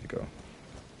 I definitely need to go.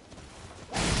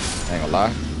 I ain't gonna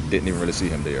lie, didn't even really see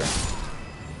him there. If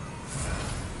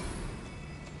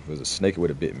it was a snake, it would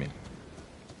have bit me.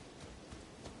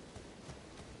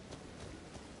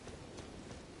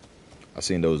 I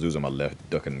seen those dudes on my left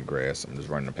ducking in the grass. I'm just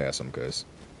running past them because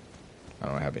I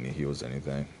don't have any heals or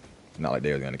anything. Not like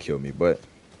they were gonna kill me, but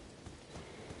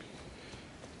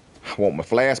I want my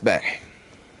flask back.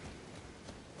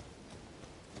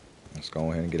 Let's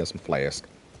go ahead and get us some flask.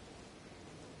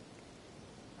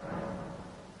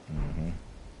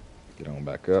 Get on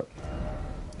back up.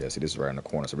 Yeah, see, this is right in the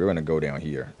corner. So we're going to go down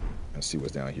here and see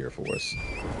what's down here for us.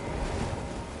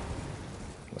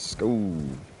 Let's go.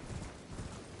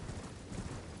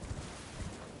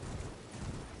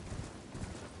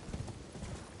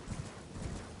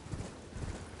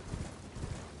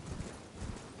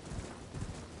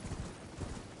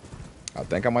 I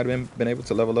think I might have been able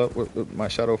to level up with my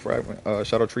shadow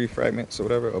tree fragments or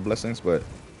whatever, or blessings, but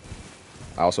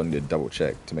I also need to double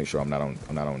check to make sure I'm not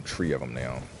on 3 of them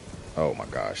now. Oh my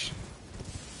gosh.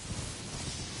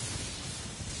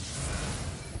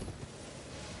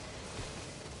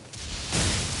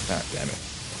 God damn it.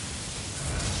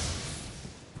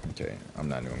 Okay, I'm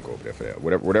not even gonna go over there for that.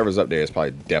 Whatever's up there is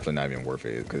probably definitely not even worth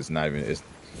it, because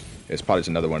it's probably just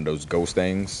another one of those ghost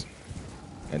things.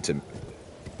 And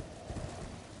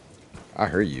I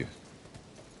hear you.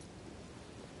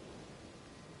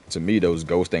 To me, those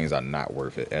ghost things are not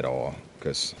worth it at all,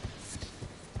 because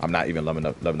I'm not even leveling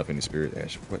up any spirit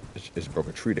ash. What? It's broke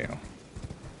a tree down.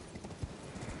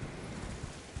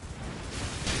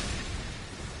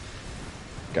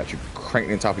 Got you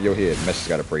cranking on top of your head. Mess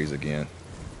got to praise again.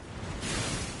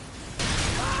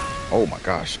 Oh my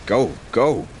gosh. Go.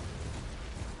 Go.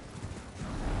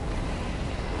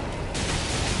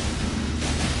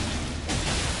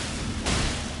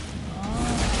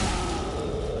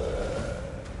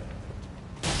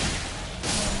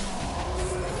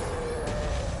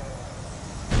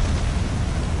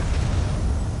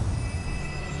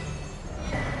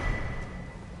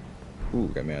 Ooh,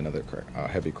 got me another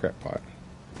heavy crap pot.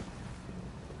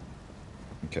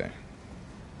 Okay.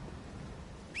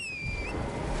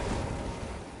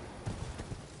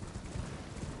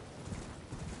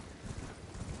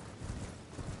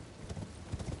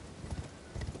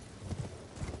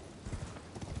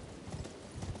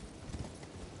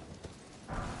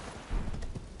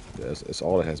 It's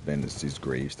all it has been is these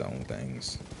gravestone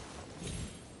things.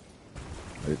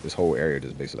 This whole area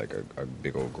is basically like a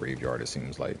big old graveyard, it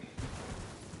seems like.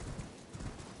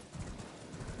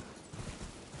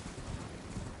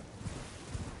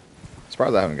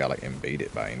 Surprised I haven't got like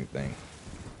invaded by anything.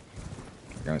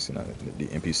 I haven't seen the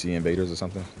NPC invaders or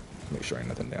something. Make sure ain't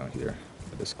nothing down here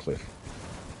at this cliff.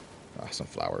 Ah, some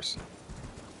flowers.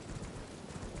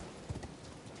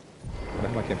 What the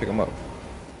hell? I can't pick them up.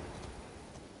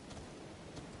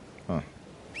 Huh.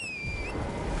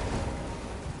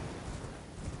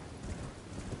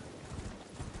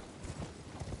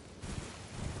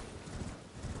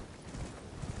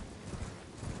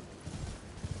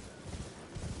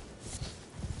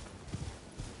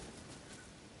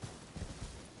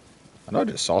 I know I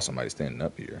just saw somebody standing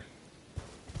up here.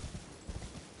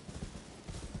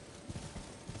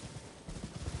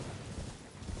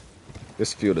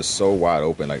 This field is so wide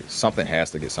open, like something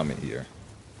has to get something here.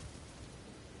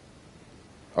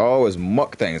 Oh, it's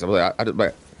muck things. I was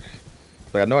like,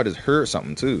 I know I just heard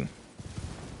something too.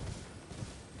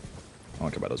 I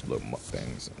don't care about those little muck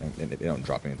things, and they don't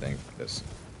drop anything. That's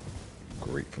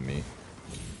great for me,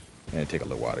 and it take a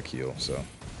little while to kill. So.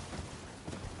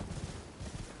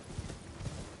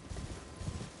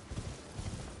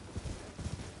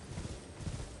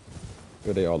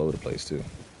 But they all over the place too.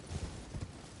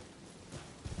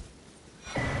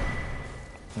 Oh,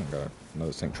 got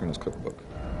another St. Trina's cookbook.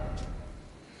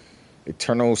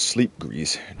 Eternal sleep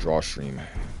grease draw stream.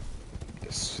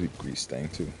 The sleep grease thing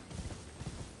too.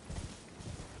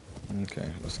 Okay,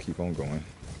 let's keep on going.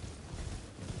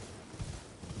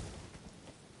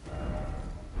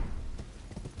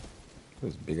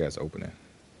 This big ass opening.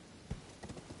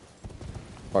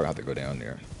 Probably have to go down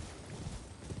there.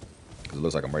 Cause it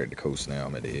looks like I'm right at the coast now.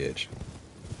 I'm at the edge.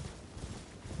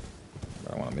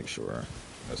 But I want to make sure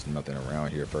there's nothing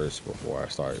around here first before I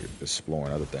start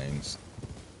exploring other things.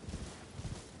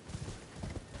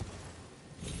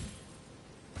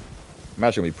 I'm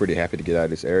actually gonna be pretty happy to get out of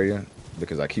this area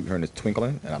because I keep hearing this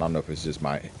twinkling, and I don't know if it's just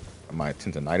my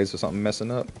tendinitis or something messing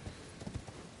up,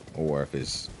 or if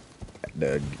it's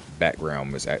the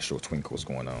background with actual twinkles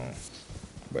going on.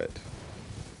 But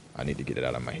I need to get it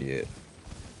out of my head.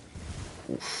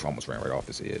 Oof, almost ran right off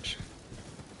this edge.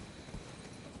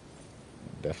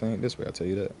 Definitely ain't this way, I'll tell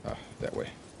you that. Ah, that way.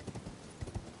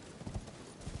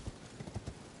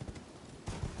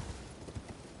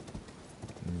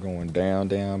 I'm going down,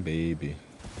 down, baby.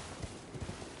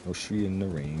 No street in the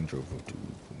Range Rover,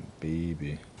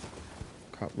 baby.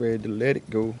 Caught ready to let it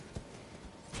go.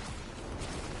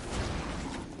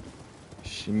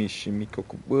 Shimmy, shimmy,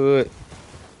 cocoa wood.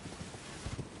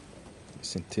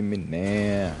 Listen to me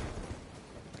now.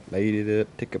 Light it up,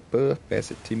 take a puff,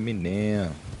 pass it to me now.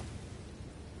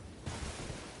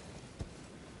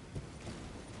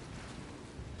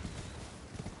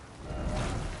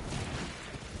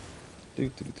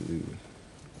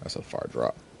 That's a far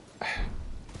drop.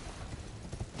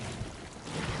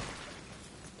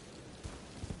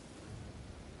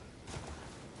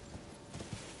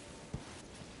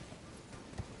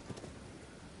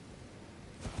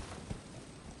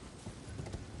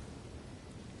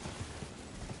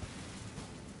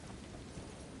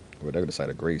 Whatever the site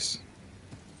of grace.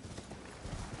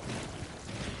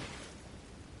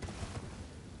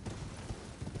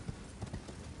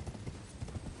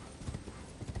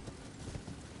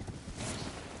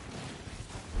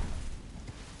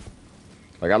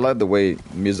 Like, I love the way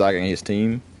Miyazaki and his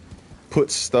team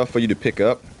puts stuff for you to pick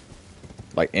up,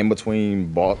 like in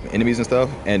between enemies and stuff,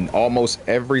 and almost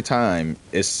every time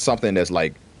it's something that's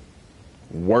like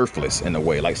worthless in a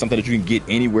way, like something that you can get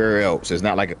anywhere else. It's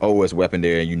not like, oh, it's a weapon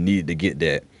there and you need to get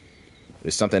that.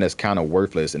 It's something that's kind of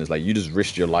worthless, and it's like you just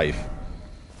risked your life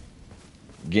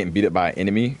getting beat up by an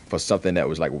enemy for something that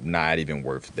was like not even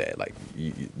worth that, like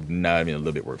not even a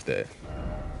little bit worth that.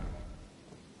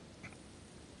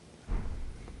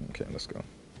 Okay, let's go.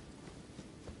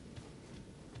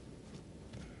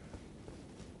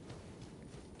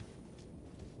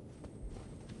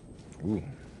 Ooh,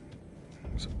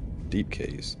 some deep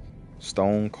case,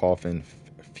 stone coffin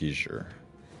fissure.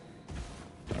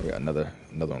 We got another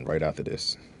one right after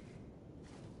this.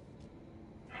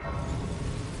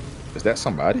 Is that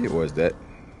somebody, or is that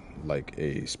like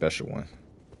a special one?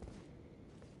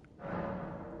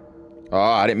 Oh,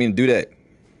 I didn't mean to do that.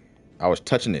 I was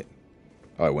touching it.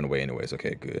 Oh, it went away anyways.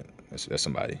 Okay, good. That's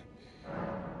somebody.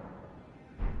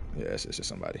 Yeah, it's just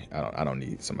somebody. I don't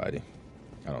need somebody.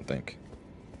 I don't think.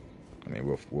 I mean,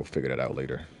 we'll figure that out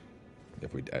later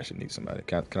if we actually need somebody.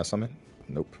 Can I summon?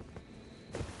 Nope.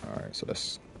 All right, so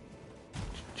let's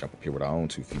jump up here with our own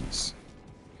 2 feet.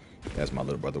 As my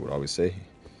little brother would always say,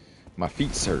 my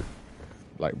feet hurt.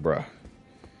 Like, bruh,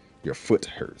 your foot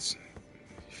hurts.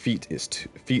 Feet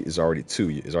is already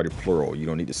 2. It's already plural. You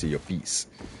don't need to see your feet.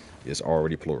 It's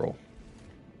already plural.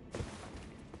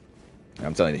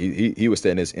 I'm telling you, he was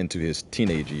saying this into his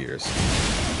teenage years.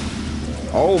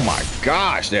 Oh my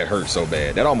gosh, that hurt so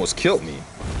bad. That almost killed me.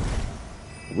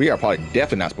 We are probably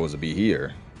definitely not supposed to be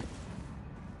here.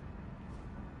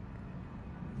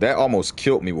 That almost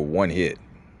killed me with 1 hit.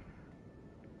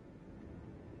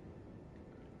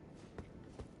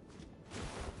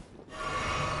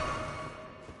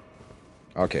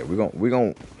 Okay, we're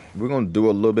gonna do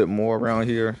a little bit more around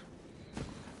here.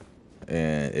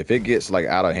 And if it gets like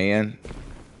out of hand,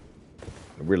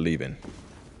 we're leaving.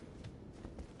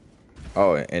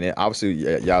 Oh, and then obviously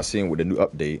y'all seen with the new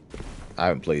update. I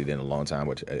haven't played it in a long time,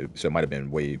 which so it might have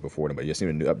been way before them. But you're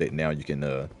seeing the new update now. You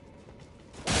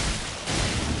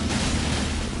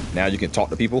can talk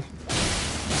to people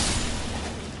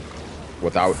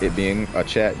without it being a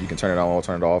chat. You can turn it on or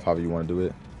turn it off, however you want to do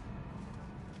it.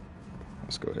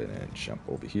 Let's go ahead and jump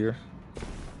over here.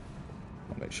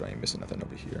 I'll make sure I ain't missing nothing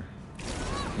over here.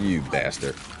 You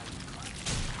bastard.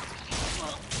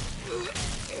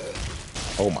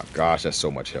 Oh my gosh, that's so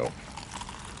much health.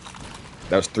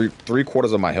 That was three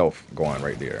quarters of my health going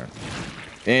right there.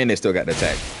 And they still got the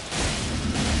attack.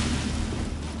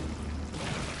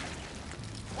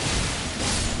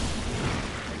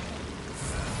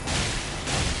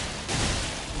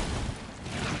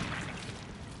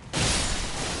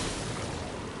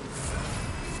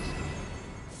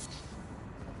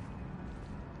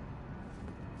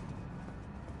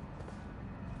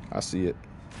 I see it.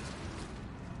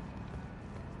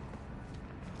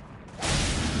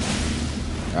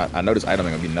 I know this item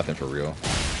ain't gonna be nothing for real.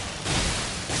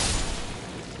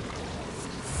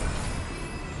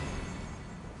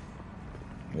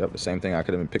 Yep, the same thing I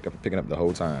could have been picking up the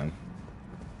whole time.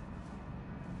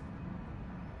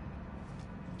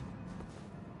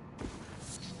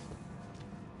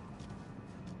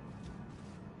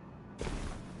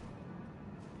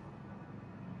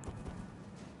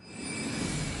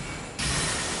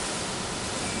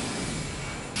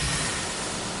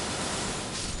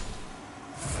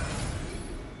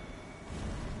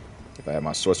 If I had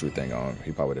my sorcery thing on,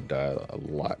 he probably would have died a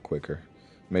lot quicker.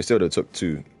 I mean, it still would have took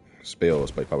 2 spells,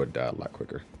 but he probably would have died a lot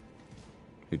quicker.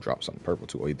 He dropped something purple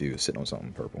too. All he did was sitting on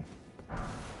something purple.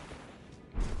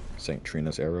 St.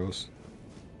 Trina's arrows.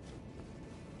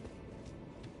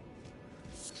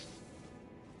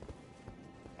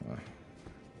 I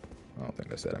don't think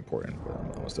that's that important, but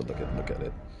I'm gonna still look at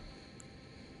it.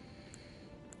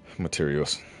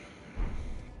 Materials.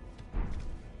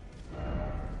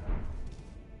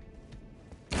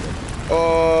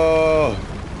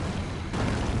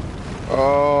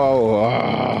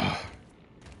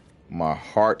 My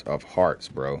heart of hearts,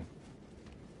 bro.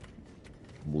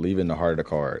 Leaving the heart of the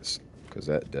cards, because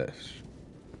that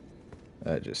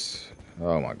just,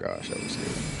 oh my gosh, that was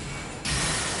scary.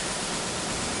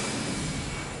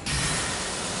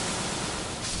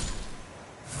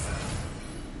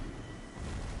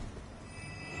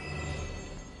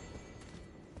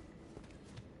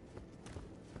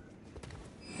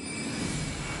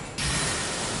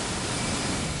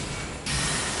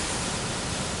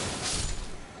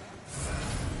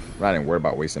 I'm not even worried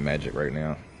about wasting magic right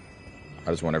now. I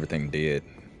just want everything dead.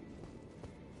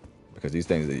 Because these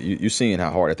things, you seeing how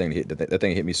hard that thing hit. That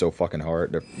thing hit me so fucking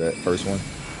hard, that first one.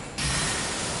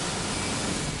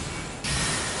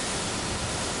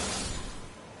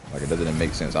 Like, it doesn't even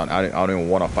make sense. I don't even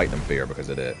want to fight them fair because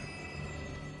of that.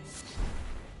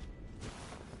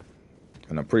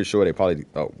 And I'm pretty sure they probably...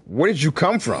 Oh, where did you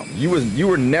come from? You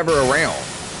were never around.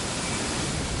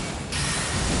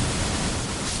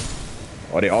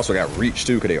 Oh, they also got reach,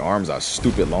 too, because their arms are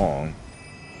stupid long.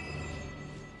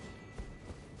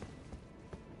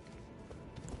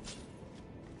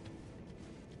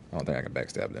 I don't think I can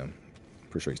backstab them.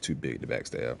 Pretty sure he's too big to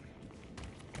backstab.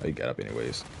 Oh, he got up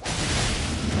anyways.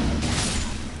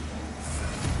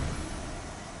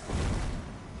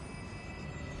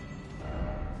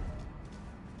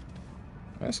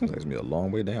 That seems like it's gonna be a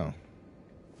long way down.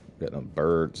 Got them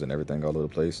birds and everything all over the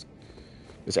place.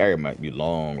 This area might be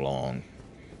long.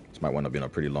 This might wind up being a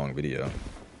pretty long video.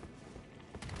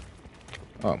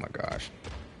 Oh my gosh.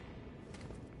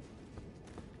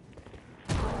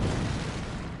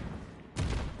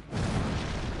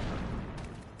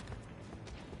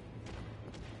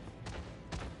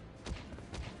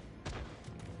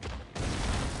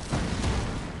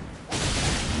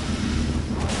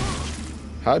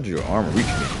 How'd your armor reach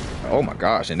me? Oh my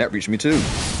gosh, and that reached me too.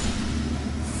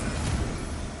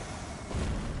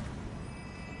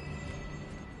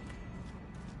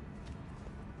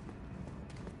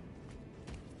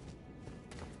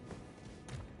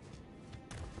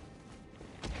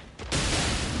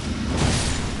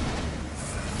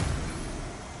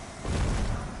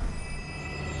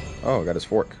 Oh, I got his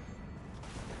fork.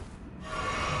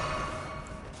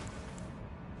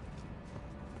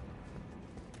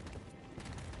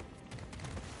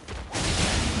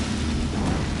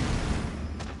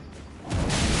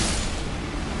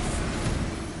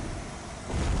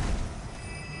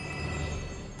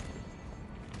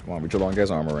 Come on, reach your long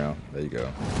guy's arm around. There you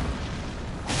go.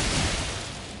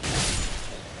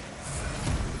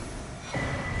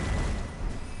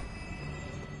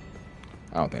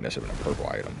 I don't think that should have been a purple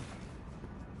item.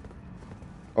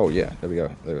 Oh yeah, there we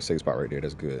go. There's a save spot right there.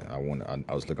 That's good. I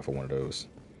was looking for one of those.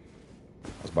 I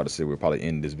was about to say we'll probably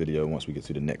end this video once we get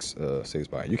to the next save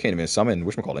spot. You can't even summon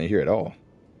whatchamacallit in here at all.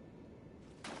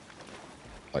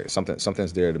 Like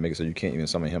something's there to make it so you can't even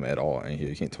summon him at all in here.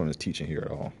 You can't turn his teaching here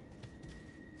at all.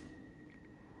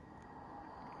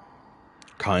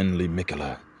 Kindly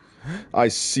Miquella, I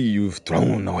see you've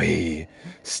thrown away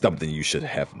something you should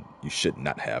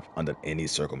not have under any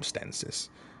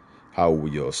circumstances. How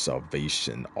will your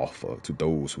salvation offer to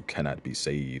those who cannot be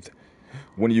saved,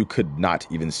 when you could not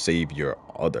even save your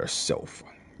other self?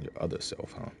 Your other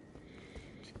self, huh?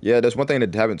 Yeah, there's one thing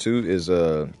that happened too is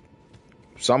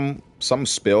some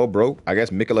spell broke. I guess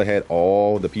Miquella had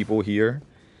all the people here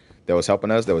that was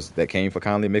helping us, that came for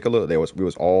Kindly Miquella. We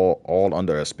was all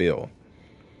under a spell.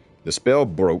 The spell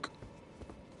broke,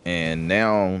 and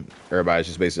now everybody's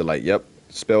just basically like, yep,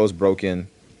 spell's broken.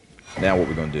 Now what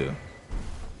we gonna do?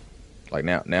 Like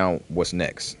now what's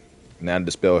next? Now the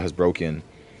spell has broken.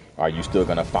 Are you still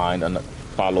gonna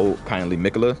follow Kindly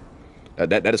Miquella?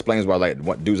 That explains why, like,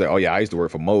 what dudes like, oh yeah, I used to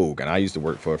work for Moog, and I used to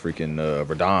work for freaking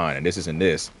Verdun, and this and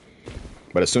this.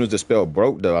 But as soon as the spell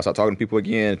broke, though, I started talking to people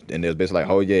again, and they're basically like,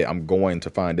 oh yeah, I'm going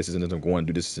to find this and this, I'm going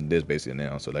to do this and this basically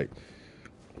now. So like,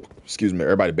 excuse me,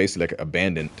 everybody basically like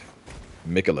abandoned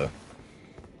Miquella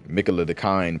the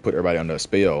Kind, put everybody under a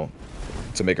spell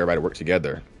to make everybody work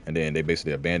together, and then they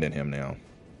basically abandoned him now.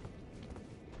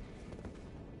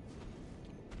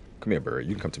 Come here, bird.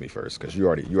 You can come to me first, because you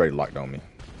already locked on me.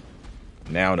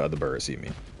 Now the other birds see me.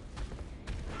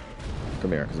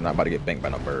 Come here, because I'm not about to get banked by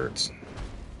no birds.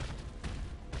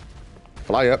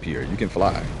 Fly up here. You can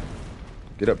fly.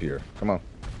 Get up here. Come on.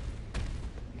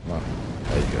 Come on.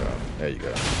 There you go. There you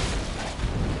go.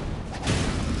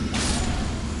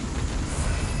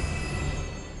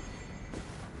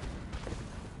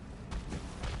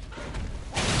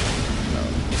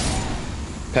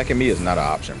 Pecking me is not an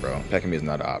option, bro. Pecking me is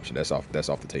not an option. That's off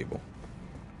the table.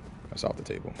 That's off the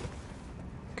table.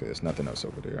 Okay, there's nothing else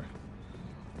over there.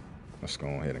 Let's go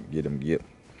ahead and get him. Yep.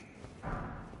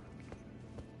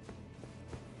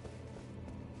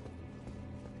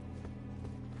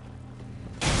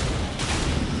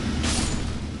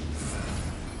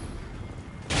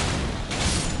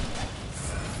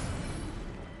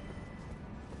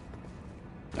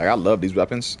 Like, I love these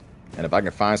weapons. And if I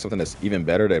can find something that's even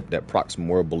better, that procs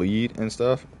more bleed and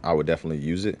stuff, I would definitely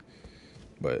use it.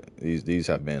 But these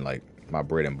have been like my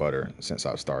bread and butter since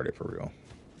I started, for real.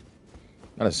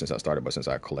 Not since I started, but since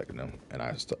I collected them and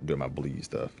I started doing my bleed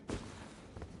stuff.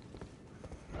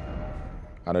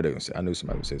 I knew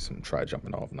somebody would say some try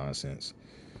jumping off nonsense.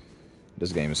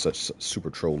 This game is such super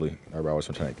trolly. Everybody always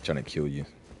trying to kill you.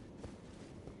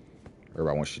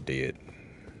 Everybody wants you dead.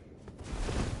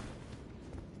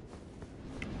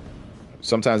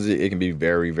 Sometimes it can be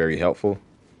very, very helpful,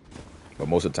 but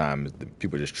most of the time,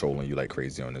 people are just trolling you like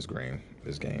crazy on this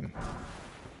game.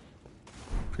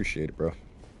 Appreciate it, bro.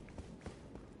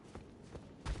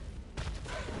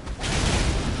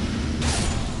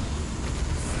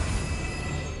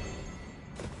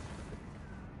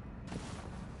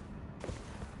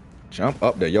 Jump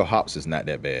up there. Your hops is not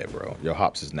that bad, bro. Your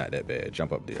hops is not that bad.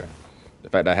 Jump up there. The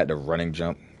fact that I had the running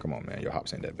jump, come on, man. Your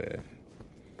hops ain't that bad.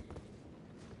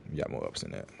 You got more ups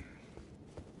than that.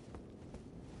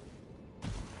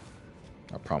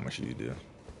 I promise you, you do.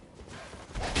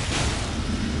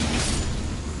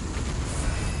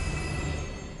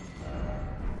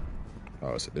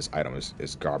 Oh, so this item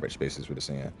is garbage, basically, is what it's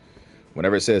saying.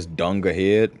 Whenever it says dung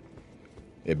ahead,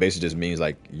 it basically just means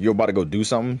like you're about to go do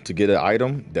something to get an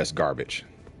item that's garbage.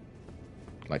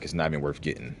 Like it's not even worth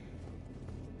getting.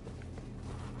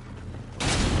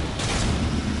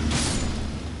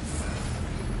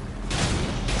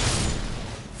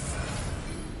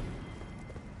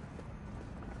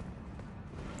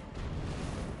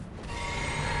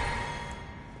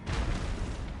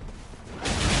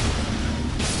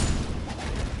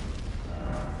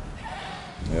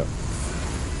 Yep.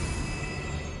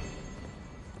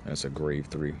 That's a grave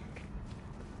 3.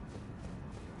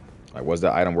 Like, was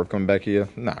that item worth coming back here?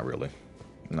 Not really.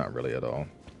 Not really at all.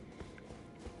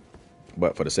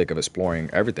 But for the sake of exploring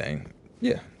everything,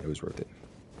 yeah, it was worth it.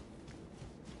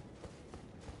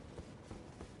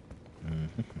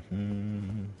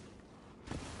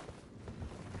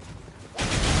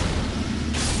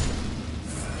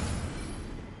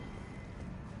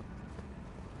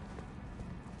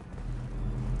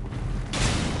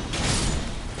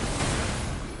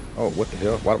 Oh, what the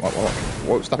hell?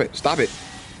 Whoa, stop it. Stop it.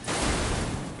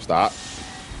 Stop.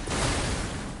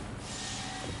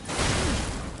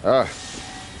 Yeah,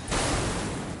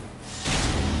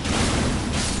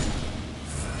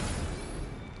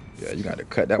 you got to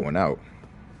cut that one out.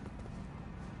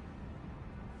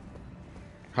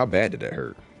 How bad did that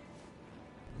hurt?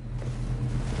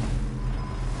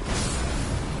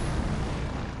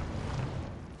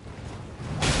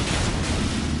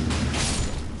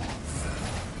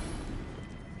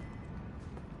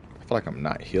 I feel like I'm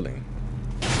not healing.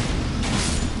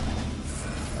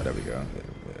 Oh, there we go.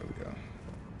 There we go.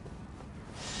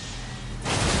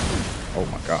 Oh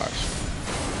my gosh.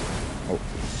 Oh.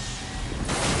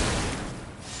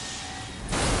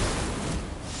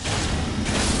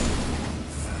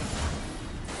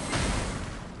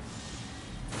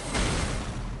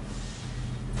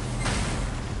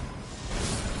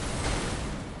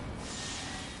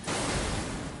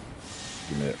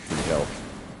 Give me that free health.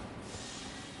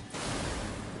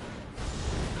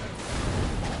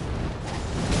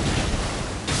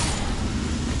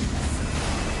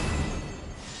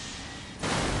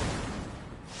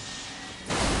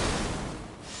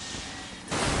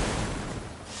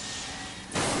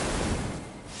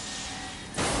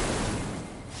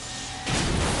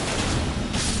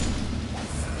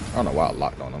 I don't know why I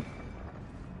locked on him.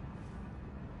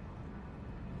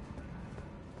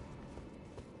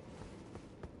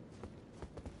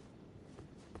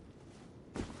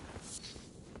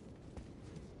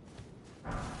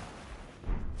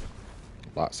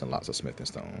 Lots and lots of smithing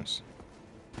stones.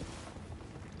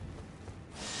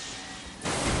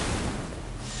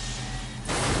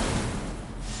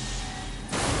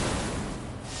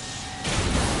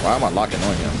 Why am I locking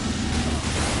on him?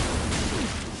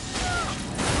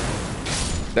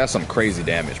 That's some crazy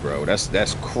damage, bro.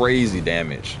 That's crazy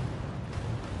damage.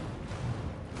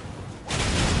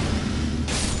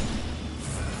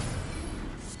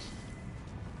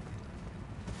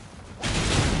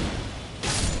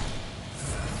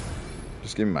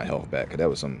 Just give me my health back, 'cause that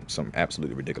was some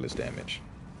absolutely ridiculous damage.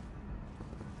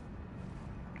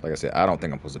 Like I said, I don't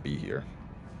think I'm supposed to be here.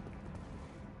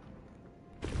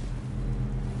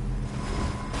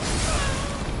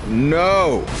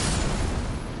 No!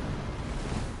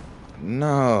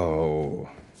 No.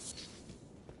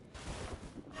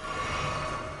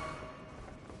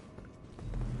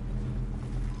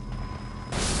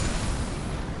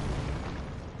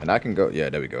 And I can go, yeah,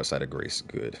 there we go, side of grace,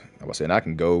 good. I was saying I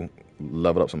can go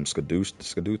level up some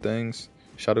skadoo things,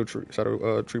 shadow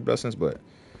tree blessings, but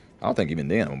I don't think even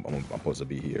then I'm supposed to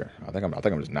be here. I think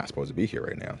I'm just not supposed to be here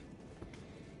right now.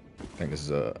 I think this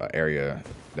is a area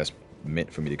that's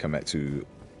meant for me to come back to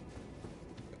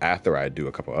after I do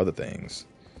a couple other things.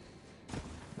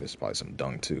 This is probably some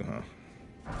dung too, huh?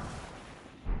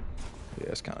 Yeah,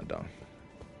 it's kind of dumb.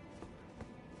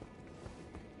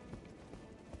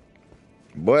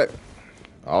 But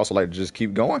I also like to just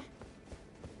keep going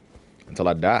until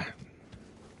I die.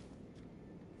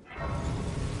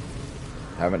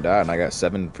 I haven't died, and I got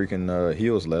 7 freaking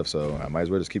heals left, so I might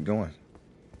as well just keep going.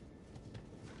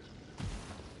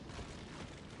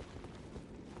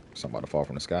 Something about to fall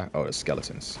from the sky. Oh, the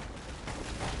skeletons.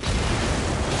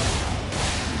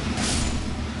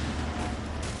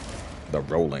 The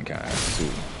rolling kind, too.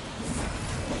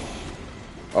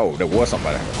 Oh, there was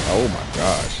somebody. Oh my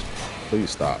gosh.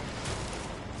 Please stop.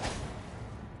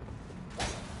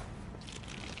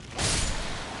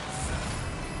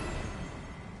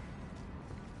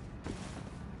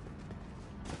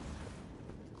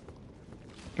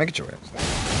 Make it your ass.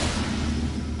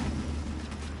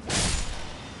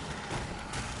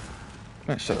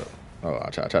 Man, shut up. Oh,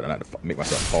 I try to not to make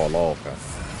myself fall off.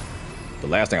 The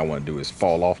last thing I want to do is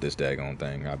fall off this daggone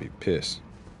thing. I'll be pissed.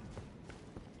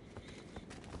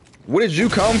 Where did you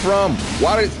come from?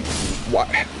 Why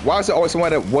is it always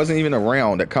somebody that wasn't even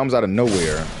around that comes out of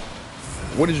nowhere?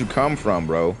 Where did you come from,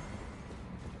 bro?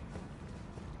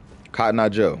 Cotton Eye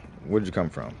Joe. Where did you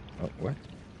come from? Oh, what?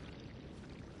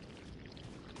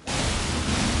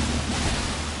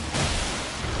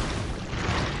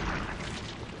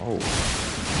 Oh.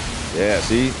 Yeah,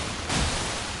 see?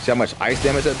 See how much ice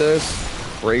damage that does?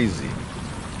 Crazy.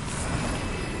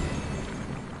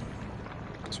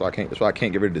 That's why I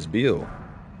can't get rid of this build.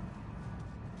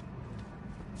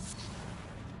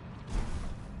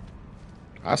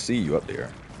 I see you up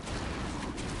there.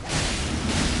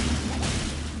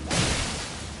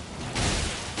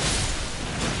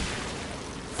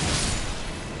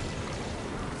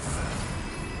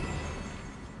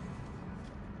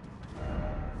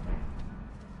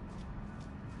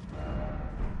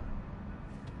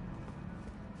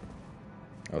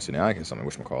 Oh, see, now I can summon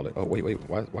whatchamacallit. Oh, wait,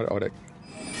 why all that?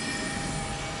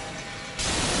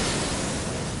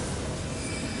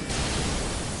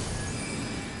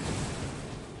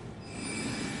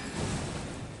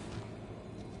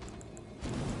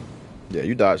 Yeah,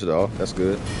 you dodged it all. That's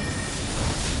good.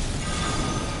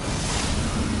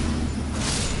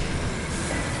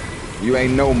 You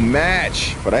ain't no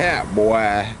match for that,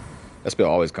 boy. That spell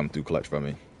always come through clutch for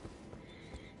me.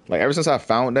 Like, ever since I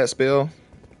found that spell,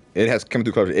 it has come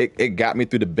through clutch. It got me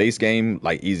through the base game,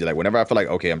 like, easy. Like, whenever I feel like,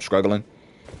 okay, I'm struggling,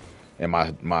 and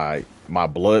my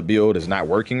blood build is not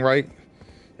working right,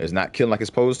 it's not killing like it's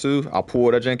supposed to, I'll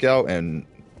pull that jank out, and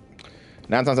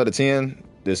 9 times out of 10,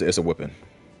 it's a whipping.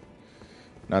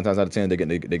 9 times out of 10, they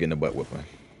getting the butt whipping.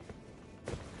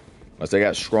 Unless they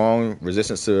got strong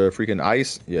resistance to freaking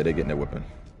ice, yeah, they getting their whipping.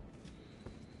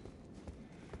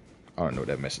 I don't know what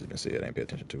that message has been said. I ain't pay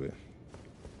attention to it.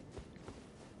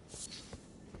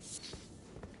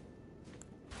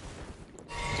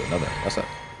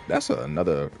 That's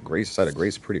another grace site of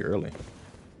grace pretty early.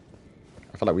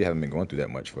 I feel like we haven't been going through that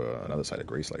much for another site of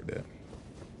grace like that.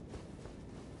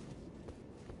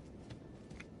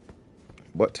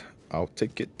 But I'll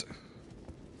take it.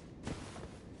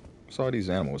 What's all these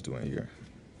animals doing here?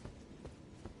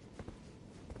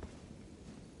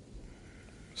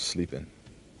 Sleeping.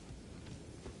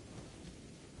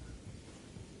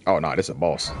 Oh no, this is a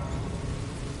boss.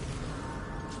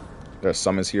 There's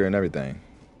summons here and everything.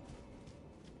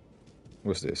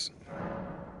 What's this?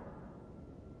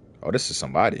 Oh, this is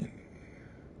somebody.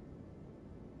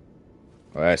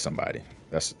 Oh, that's somebody.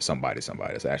 That's somebody.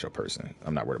 That's an actual person.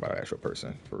 I'm not worried about an actual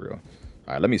person, for real.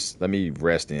 All right, let me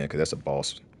rest in, because that's a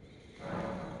boss.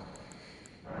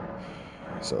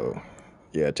 So,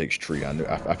 yeah, it takes tree.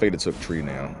 I figured it took tree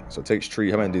now. So it takes tree.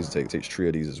 How many of these it take? It takes tree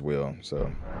of these as well.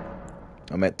 So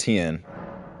I'm at 10.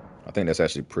 I think that's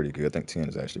actually pretty good. I think 10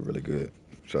 is actually really good.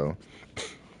 So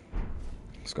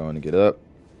let's go on and get up.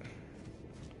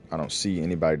 I don't see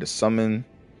anybody to summon,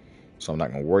 so I'm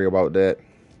not going to worry about that.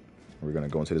 We're going to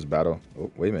go into this battle.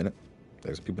 Oh, wait a minute.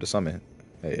 There's people to summon.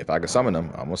 Hey, if I can summon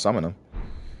them, I'm going to summon them.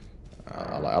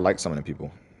 I like summoning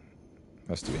people.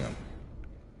 Let's do him.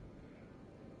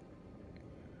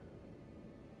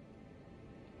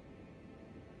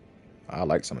 I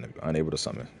like summoning. Unable to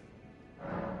summon.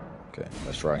 Okay,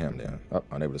 let's try him then. Oh,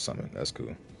 unable to summon. That's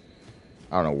cool.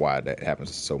 I don't know why that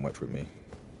happens so much with me.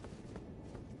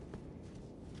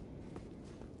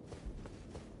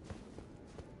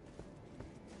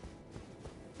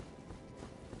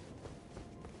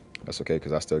 That's okay,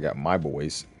 because I still got my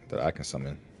boys that I can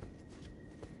summon.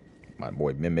 My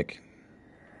boy Mimic.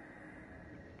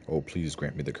 Oh, please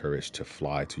grant me the courage to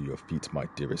fly to your feet, my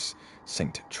dearest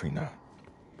Saint Trina.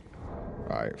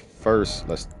 Alright, first,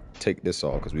 let's take this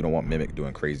off, because we don't want Mimic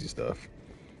doing crazy stuff.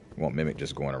 We want Mimic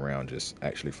just going around, just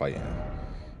actually fighting.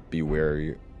 Be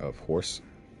wary of horse.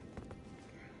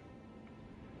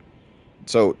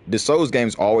 So, the Souls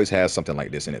games always has something like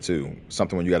this in it, too.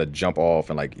 Something when you gotta jump off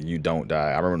and, like, you don't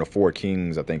die. I remember the Four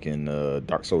Kings, I think, in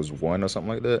Dark Souls 1 or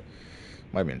something like that.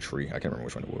 Might have been Tree. I can't remember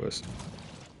which one it was.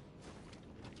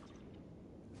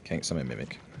 Can't summon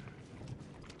Mimic.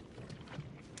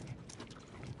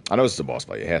 I know this is a boss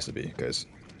fight. It has to be, because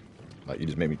like you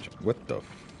just made me. What the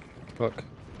fuck?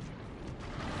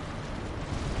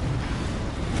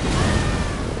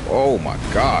 Oh my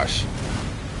gosh!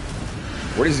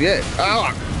 Where is he at?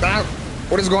 Ah!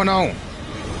 What is going on?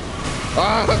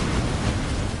 Ah!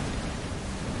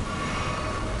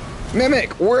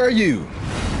 Mimic, where are you?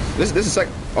 This is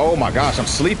second. Oh my gosh, I'm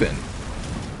sleeping.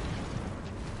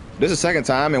 This is the second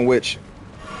time in which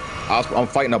I'm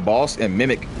fighting a boss and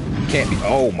Mimic can't be.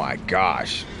 Oh my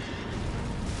gosh.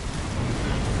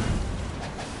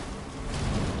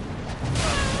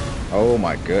 Oh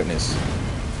my goodness.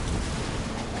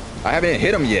 I haven't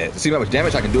hit him yet to see how much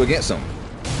damage I can do against him.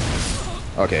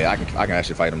 Okay, I can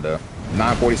actually fight him though.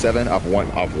 947 off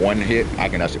one hit. I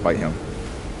can actually fight him.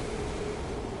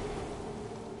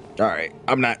 All right,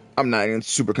 I'm not even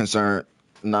super concerned.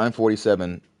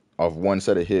 947 off one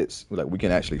set of hits. Like we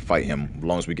can actually fight him as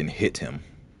long as we can hit him.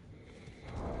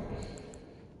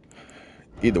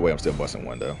 Either way, I'm still busting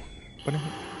one though.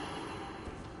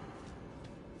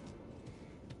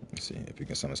 Let's see if you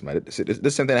can summon somebody.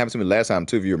 This same thing happened to me last time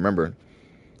too. If you remember,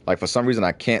 like for some reason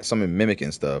I can't summon Mimic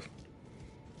and stuff.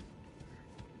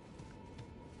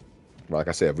 Like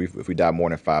I said, if we die more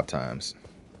than 5 times,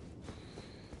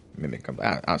 Mimic comes.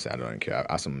 Honestly, I don't even care.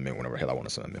 I summon Mimic whenever the hell I want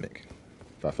to summon Mimic.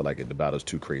 If I feel like the battle's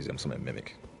too crazy, I'm summoning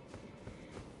Mimic.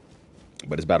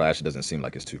 But this battle actually doesn't seem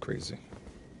like it's too crazy.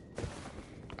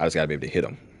 I just gotta be able to hit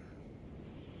him.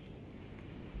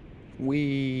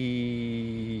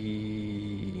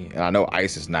 And I know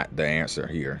ice is not the answer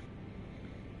here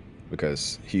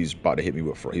because he's about to hit me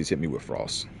with he's hit me with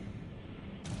frost.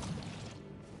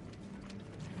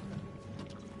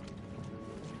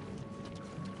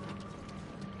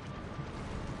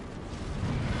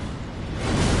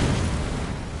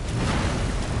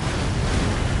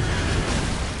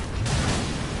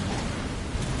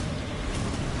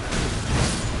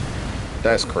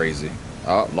 That's crazy.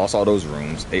 Lost all those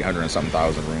rooms. 800 and something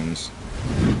thousand rooms.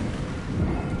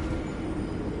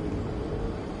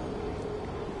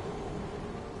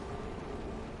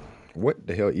 What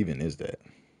the hell even is that?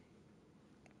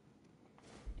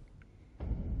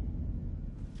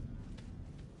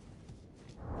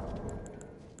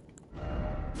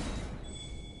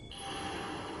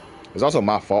 It's also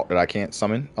my fault that I can't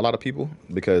summon a lot of people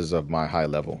because of my high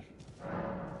level.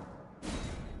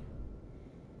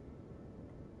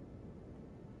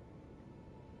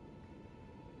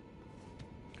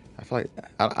 I feel like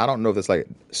I don't know if there's like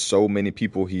so many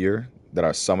people here that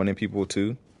are summoning people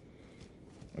too,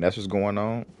 and that's what's going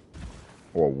on,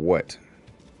 or what.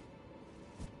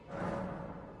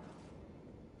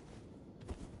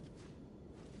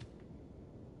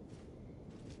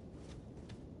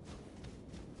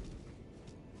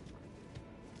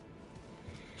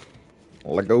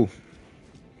 Let go.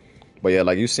 But yeah,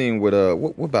 like you seen with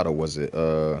what battle was it?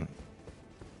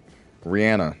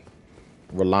 Rihanna,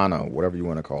 Rolana, whatever you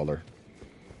want to call her.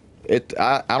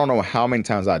 I don't know how many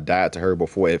times I died to her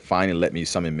before it finally let me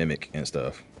summon Mimic and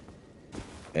stuff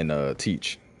and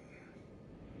teach.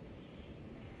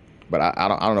 But I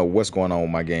don't know what's going on with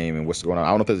my game and what's going on. I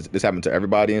don't know if this happened to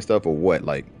everybody and stuff or what.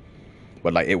 Like,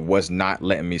 but like it was not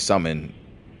letting me summon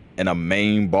in a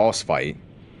main boss fight,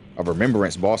 a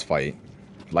remembrance boss fight,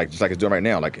 like just like it's doing right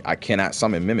now. Like I cannot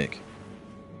summon Mimic.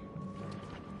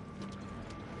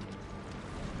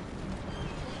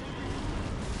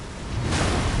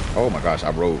 Oh my gosh,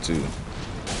 I rolled too.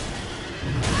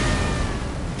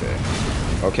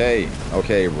 Okay,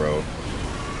 bro.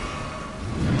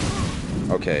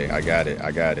 Okay, I got it,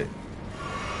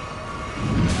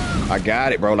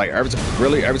 bro. Like every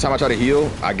time I try to heal,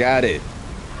 I got it.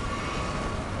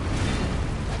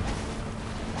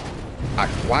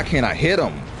 Why can't I hit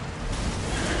him?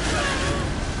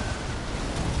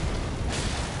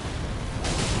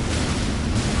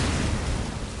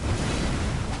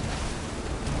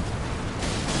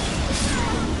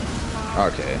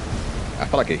 Okay, I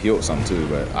feel like it healed something too,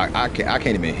 but I can't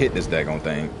even hit this daggone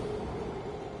thing.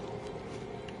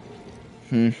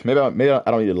 Maybe I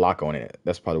don't need to lock on it.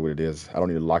 That's probably what it is. I don't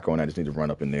need to lock on it. I just need to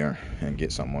run up in there and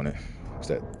get something on it. What's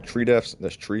that? Tree deaths?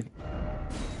 That's tree.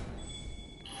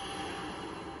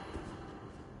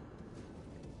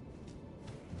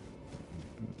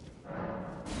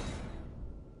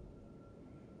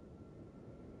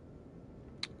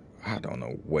 I don't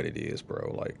know what it is,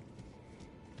 bro. Like,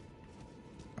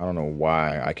 I don't know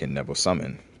why I can never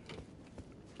summon.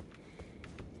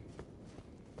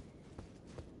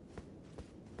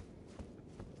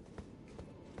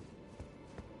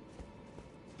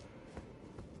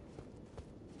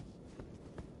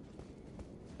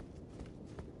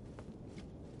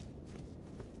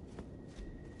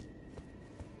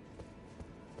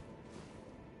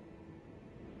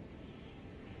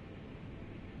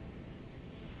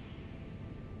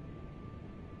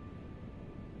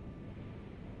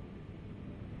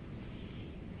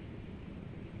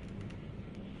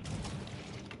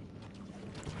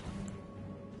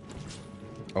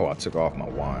 Oh, I took off my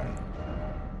wine.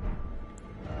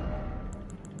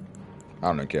 I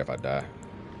don't even care if I die.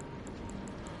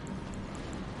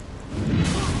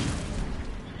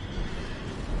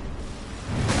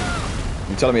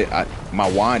 You telling me my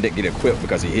wine didn't get equipped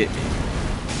because he hit me?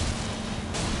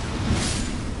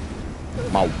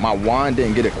 My wand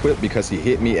didn't get equipped because he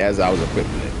hit me as I was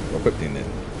equipping it.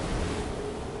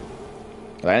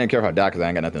 I didn't care if I die because I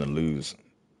ain't got nothing to lose.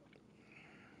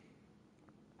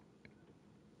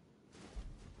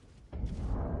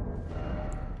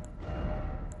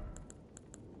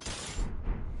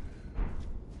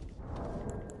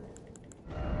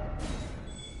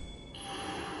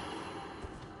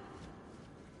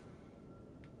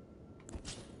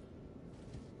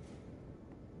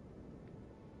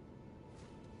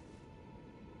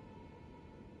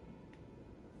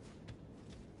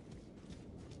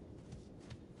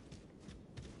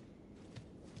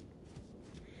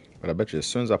 But I bet you as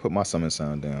soon as I put my summon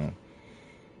sound down,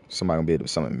 somebody gonna be able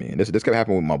to summon me. And this could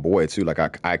happen with my boy too. Like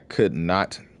I could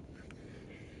not.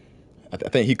 I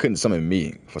think he couldn't summon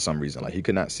me for some reason. Like he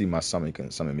could not see my summon. He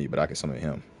couldn't summon me, but I could summon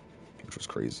him, which was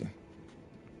crazy.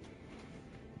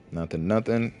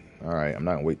 Nothing. All right, I'm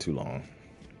not gonna wait too long.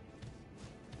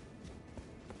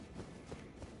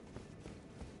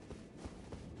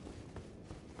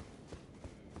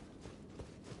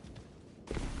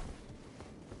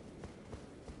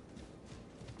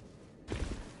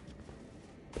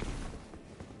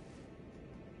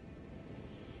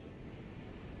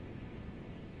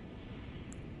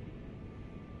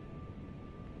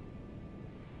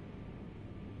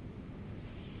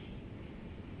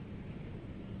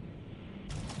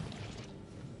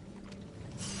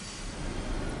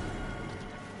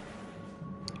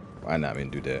 Why not even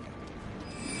do that?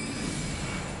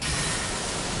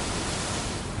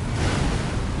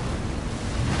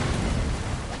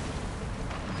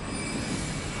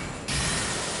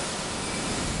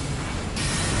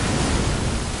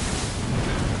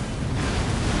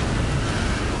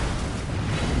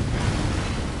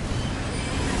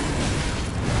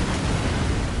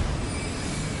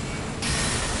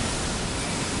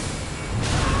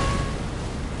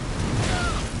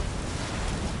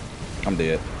 I'm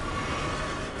dead.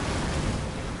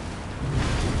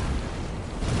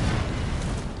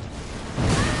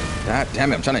 God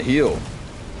damn it, I'm trying to heal.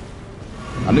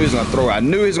 I knew he was gonna throw it. I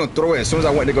knew he was gonna throw it as soon as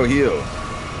I went to go heal.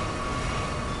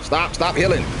 Stop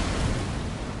healing.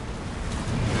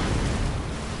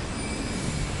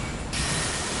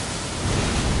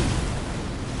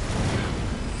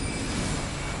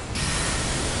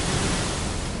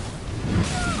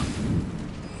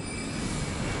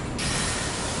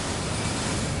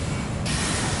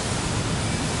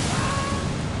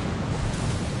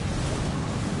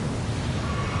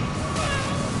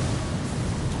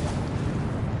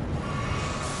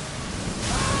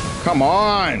 Come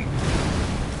on.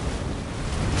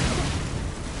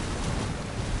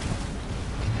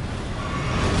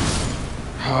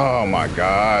 Oh my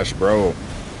gosh, bro.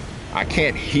 I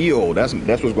can't heal. That's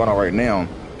what's going on right now.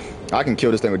 I can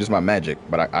kill this thing with just my magic,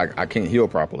 but I can't heal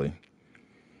properly.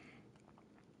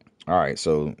 All right,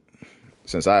 so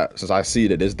since I see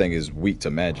that this thing is weak to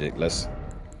magic, let's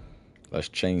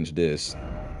change this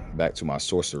back to my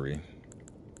sorcery.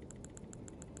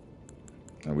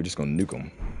 And we're just gonna nuke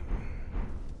him.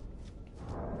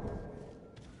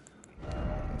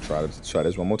 Try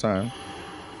this one more time.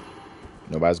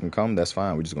 Nobody's gonna come, that's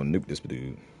fine. We're just gonna nuke this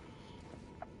dude.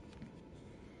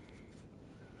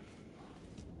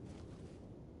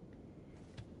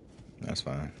 That's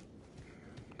fine.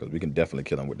 Because we can definitely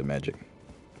kill him with the magic.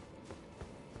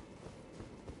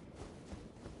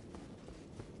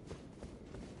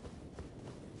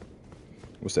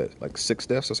 What's that? Like 6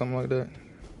 deaths or something like that?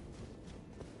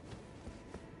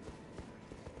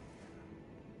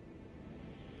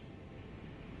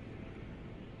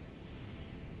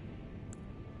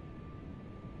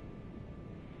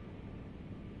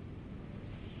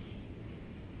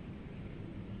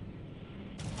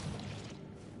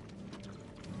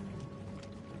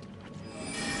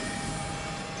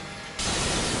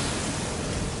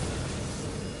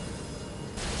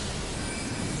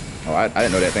 Oh, I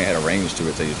didn't know that thing had a range to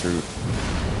it, to tell you the truth.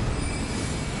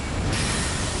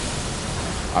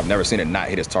 I've never seen it not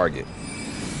hit its target.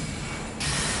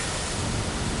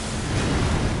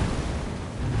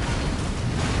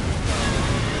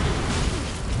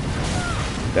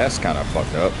 That's kind of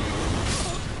fucked up.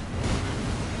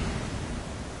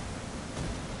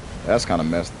 That's kind of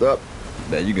messed up.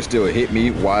 That you can still hit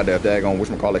me while that daggone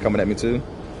whatchamacallit coming at me too.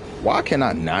 Why can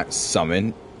I not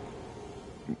summon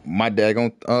my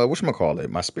daggone whatchamacallit,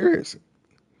 my spirits?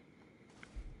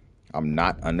 I'm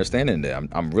not understanding that.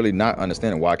 I'm really not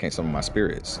understanding why I can't summon my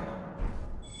spirits.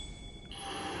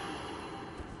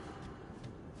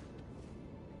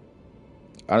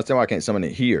 I understand why I can't summon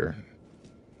it here,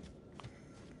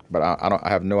 but I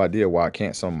have no idea why I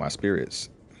can't summon my spirits.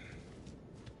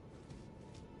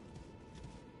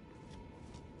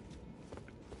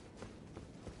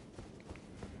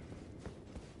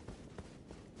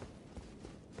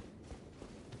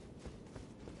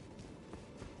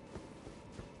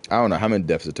 I don't know how many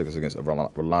deaths it took us against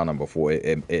Rolana before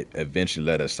it eventually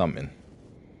let us summon.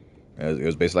 It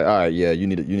was basically like, all right, yeah, you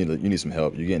need some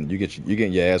help. You're getting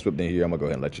your ass whipped in here. I'm gonna go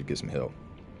ahead and let you get some help.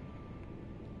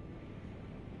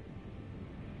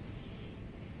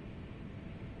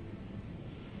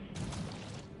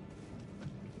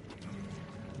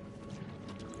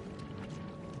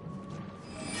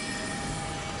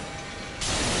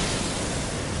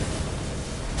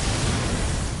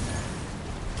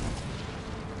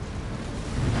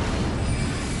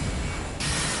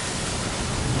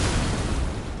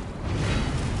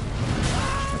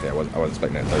 I wasn't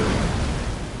expecting that third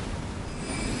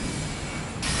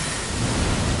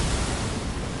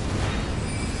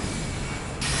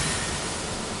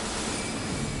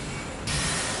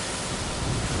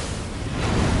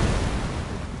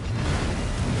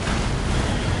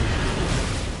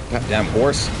one. Goddamn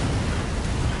horse.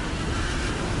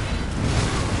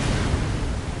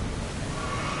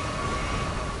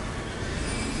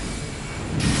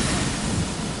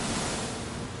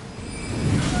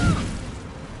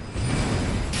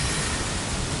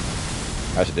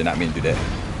 I actually did not mean to do that.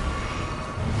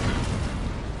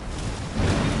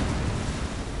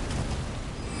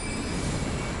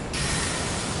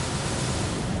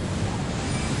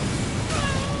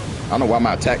 I don't know why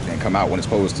my attack didn't come out when it's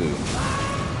supposed to.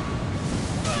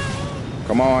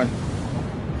 Come on.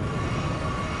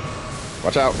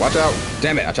 Watch out, watch out.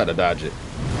 Damn it, I tried to dodge it.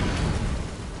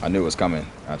 I knew it was coming.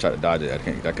 I tried to dodge it. I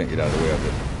couldn't get out of the way of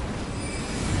it.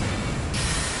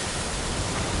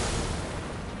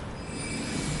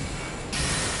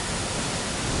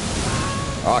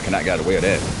 Oh, I cannot get out of the way of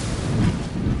that.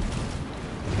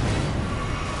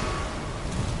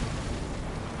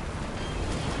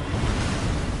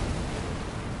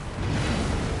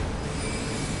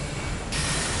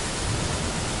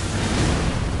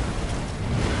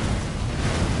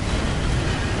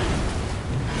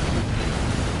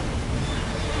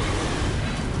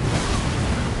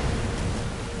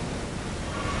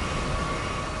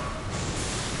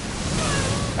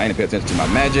 I ain't pay attention to my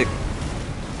magic.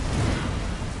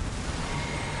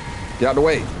 Get out of the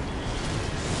way.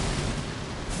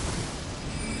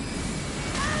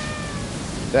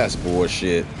 That's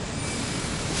bullshit.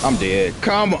 I'm dead.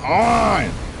 Come on.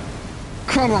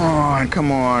 Come on.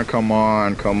 Come on. Come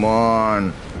on. Come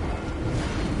on.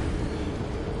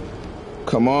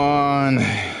 Come on.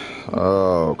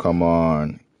 Oh, come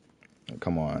on.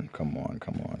 Come on. Come on.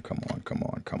 Come on. Come on. Come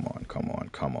on. Come on. Come on.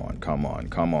 Come on. Come on.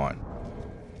 Come on.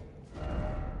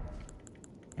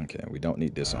 Okay, we don't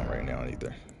need this on right now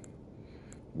either.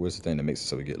 Where's the thing that makes it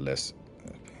so we get less?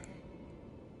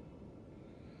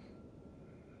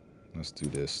 Let's do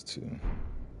this too.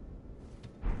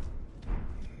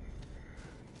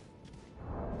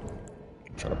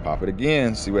 Try to pop it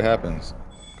again, see what happens.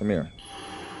 Come here.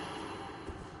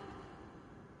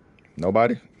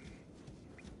 Nobody?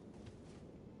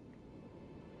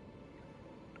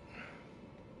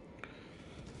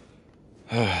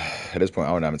 At this point,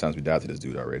 I don't know how many times we died to this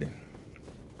dude already.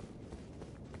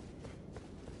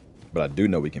 But I do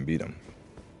know we can beat him.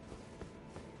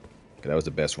 That was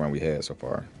the best run we had so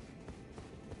far.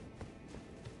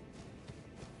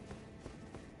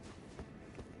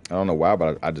 I don't know why,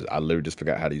 but I literally just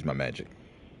forgot how to use my magic.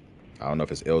 I don't know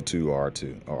if it's L2 or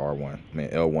R2 or R1. I mean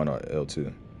L1 or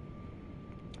L2.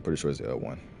 Pretty sure it's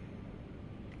L1.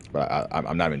 But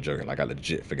I'm not even joking. Like, I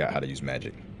legit forgot how to use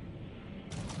magic.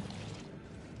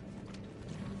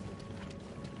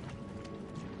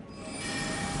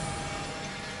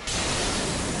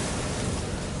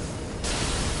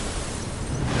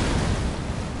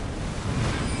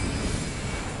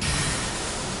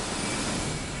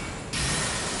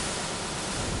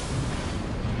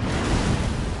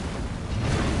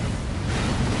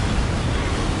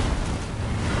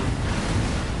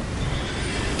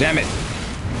 Damn it!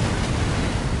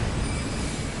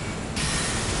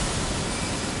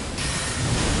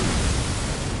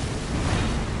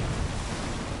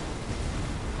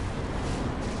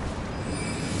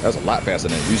 That's a lot faster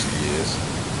than it usually is.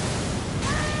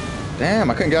 Damn,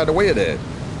 I couldn't get out of the way of that.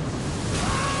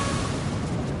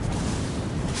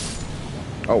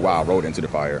 Oh wow, I rolled into the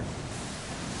fire.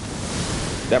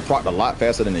 That procced a lot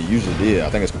faster than it usually did. I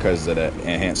think it's because of that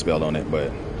enhanced spell on it,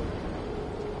 but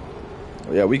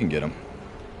yeah, we can get him.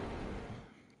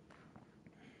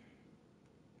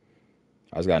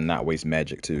 I just gotta not waste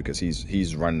magic too, because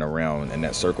he's running around in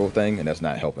that circle thing, and that's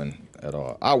not helping at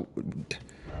all. I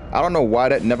don't know why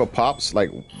that never pops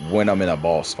like when I'm in a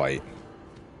boss fight.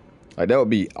 Like that would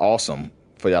be awesome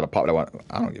for y'all to pop that one.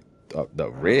 I don't get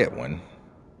the red one.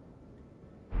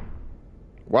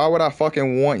 Why would I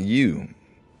fucking want you?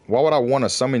 Why would I want to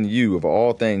summon you of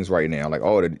all things right now? Like,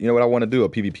 oh, you know what I want to do? A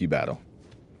PvP battle.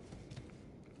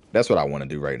 That's what I want to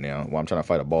do right now. While I'm trying to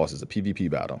fight a boss is a PvP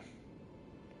battle.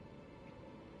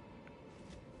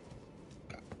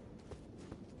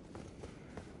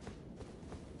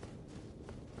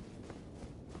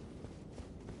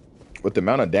 With the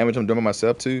amount of damage I'm doing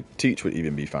myself to, Teach would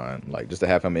even be fine. Like, just to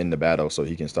have him in the battle so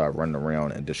he can start running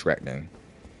around and distracting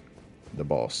the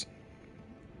boss.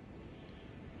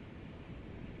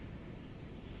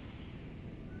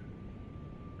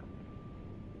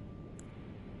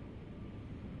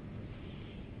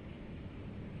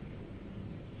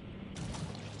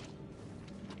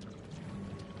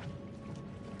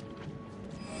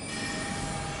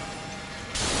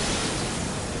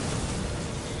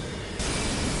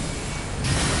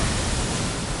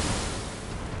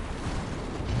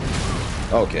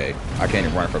 Okay, I can't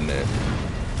even run from that.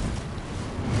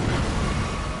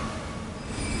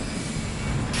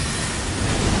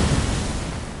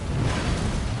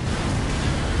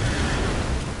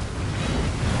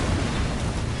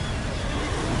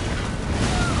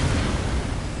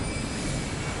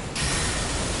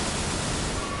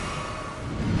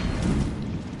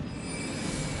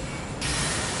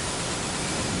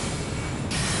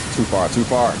 Too far, too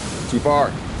far, too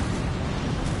far.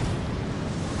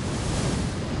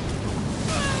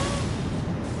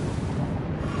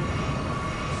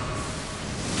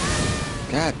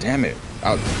 God damn it.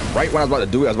 Right when I was about to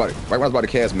do it, right when I was about to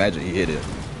cast magic, he hit it.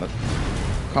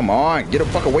 Come on, get the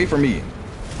fuck away from me.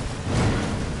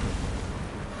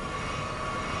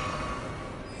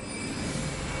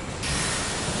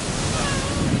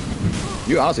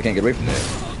 You honestly can't get away from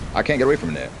that. I can't get away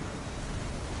from that.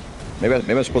 Maybe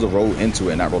I'm supposed to roll into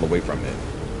it and not roll away from it.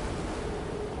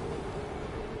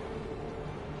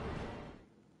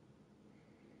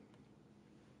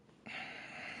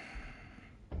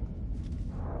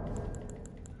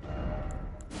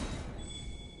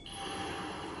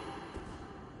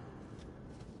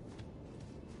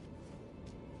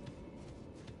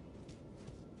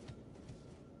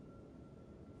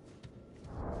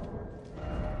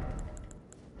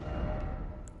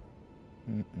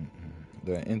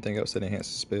 Is there anything else that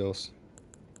enhances spells?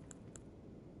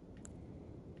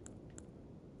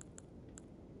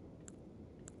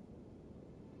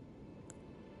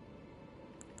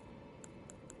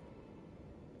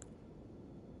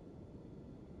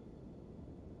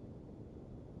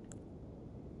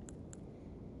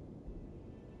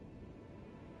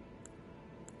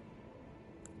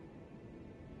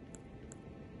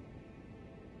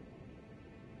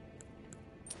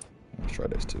 Let's try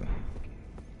this too.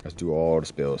 Let's do all the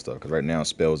spell stuff, because right now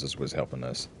spells is what's helping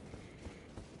us.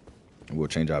 We'll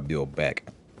change our build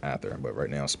back after, but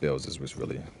right now spells is what's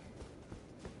really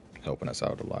helping us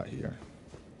out a lot here.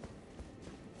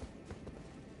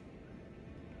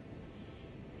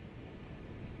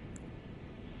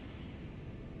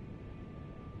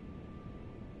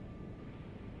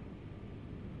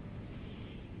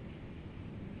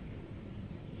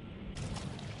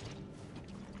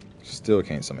 Still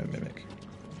can't summon Mimic.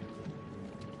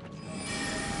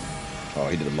 Oh,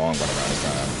 he did a long run around this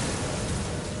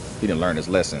time. He didn't learn his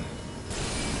lesson.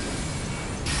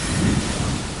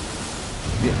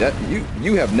 Yeah,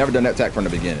 you have never done that attack from the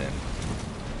beginning.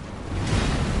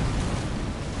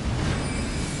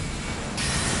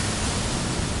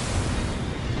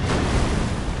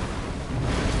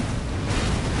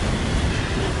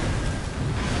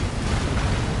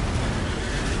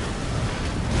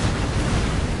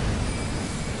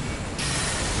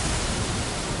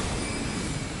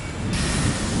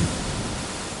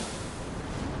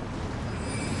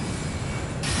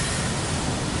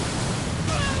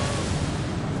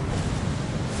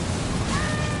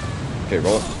 Okay,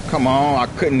 roll. Come on, I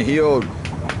couldn't heal.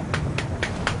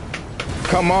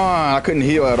 Come on, I couldn't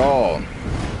heal at all.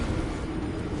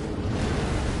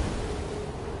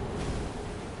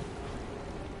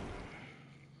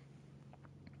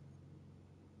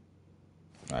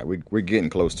 All right, we're getting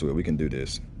close to it. We can do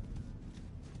this.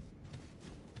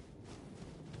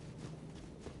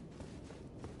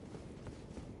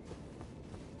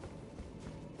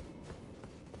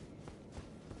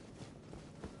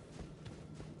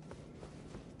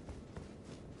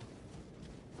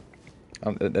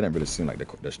 That didn't really seem like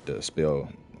the spell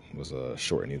was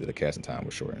shortened either. The casting time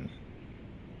was shortened.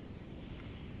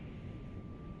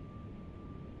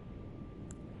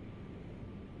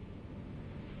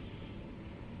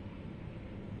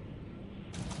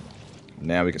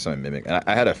 Now we can summon Mimic. And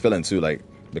I had a feeling too, like,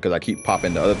 because I keep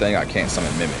popping the other thing, I can't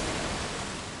summon Mimic.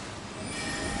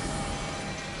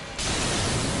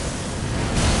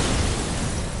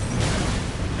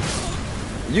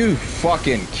 You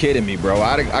fucking kidding me, bro.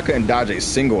 I couldn't dodge a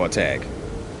single attack.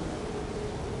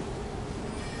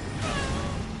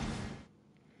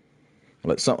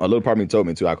 Like a little part of me told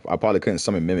me to. I probably couldn't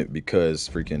summon Mimic because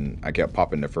freaking I kept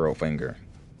popping the furrow finger.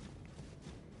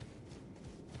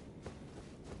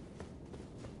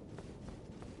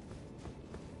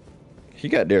 He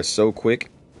got there so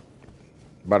quick.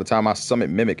 By the time I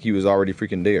summoned Mimic, he was already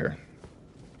freaking there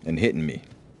and hitting me.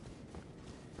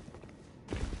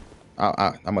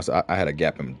 I had a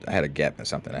gap in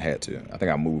something. I had to. I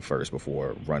think I moved first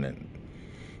before running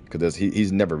because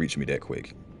he's never reached me that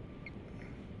quick.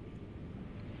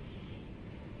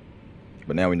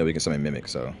 But now we know we can summon Mimic,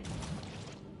 so.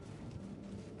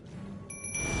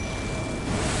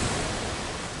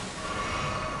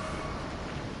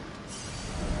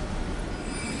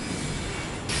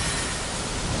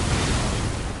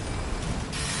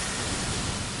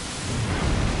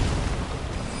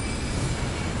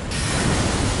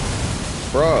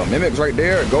 Bro, Mimic's right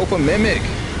there. Go for Mimic.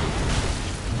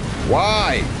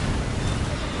 Why?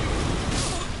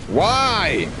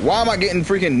 Why? Why am I getting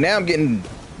freaking... Now I'm getting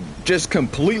just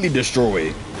completely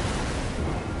destroyed.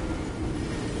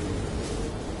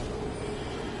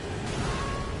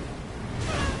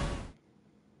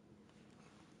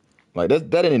 Like, that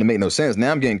didn't even make no sense.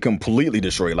 Now I'm getting completely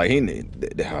destroyed. Like,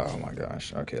 oh my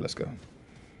gosh. Okay, let's go.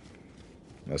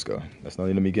 Let's go. That's no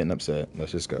need of me getting upset.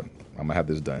 Let's just go. I'm gonna have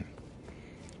this done.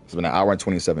 It's been an hour and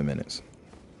 27 minutes.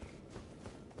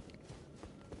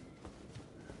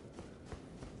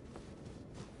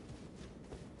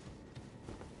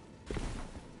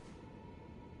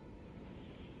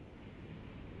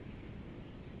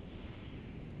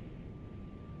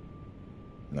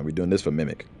 Now we're doing this for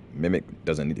Mimic. Mimic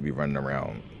doesn't need to be running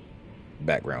around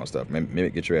background stuff.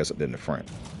 Mimic, get your ass up there in the front.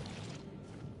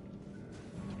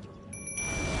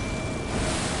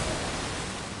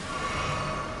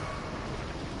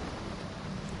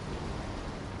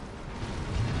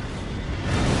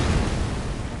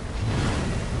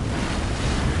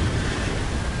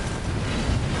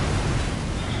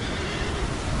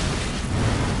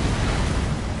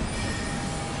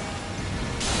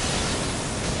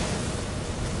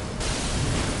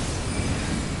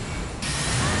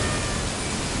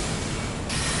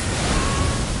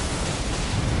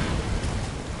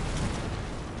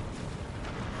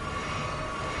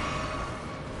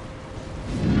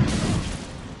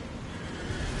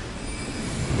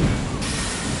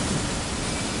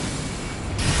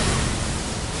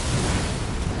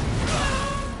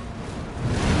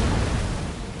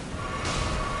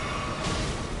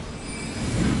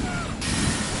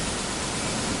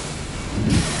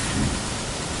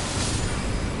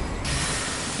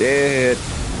 Dead.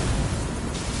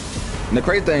 And the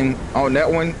crazy thing on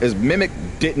that one is Mimic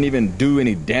didn't even do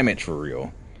any damage for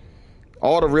real.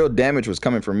 All the real damage was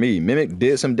coming from me. Mimic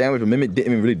did some damage, but Mimic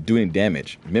didn't even really do any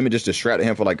damage. Mimic just distracted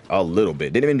him for like a little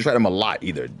bit. Didn't even distract him a lot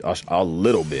either. A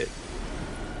little bit.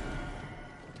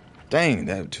 Dang,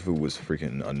 that food was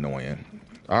freaking annoying.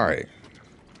 Alright.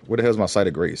 Where the hell's my site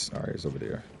of grace? Alright, it's over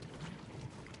there.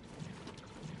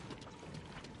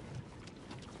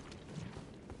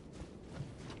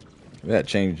 We had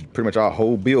to change pretty much our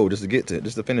whole build just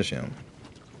to finish him.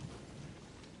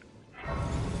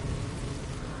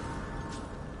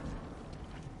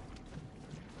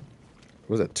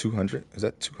 Was that 200? Is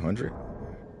that 200?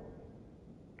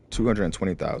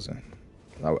 220,000.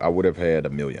 I would have had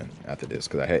 1 million after this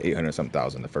because I had 800-something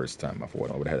thousand the first time I fought.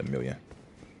 I would have had 1 million.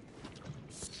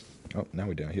 Oh, now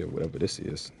we're down here. Whatever this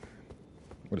is.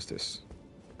 What is this?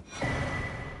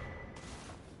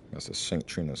 That's a Saint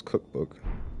Trina's cookbook.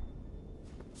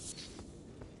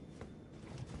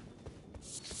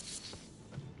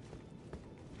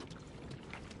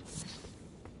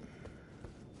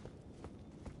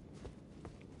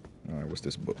 Alright, what's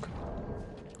this book?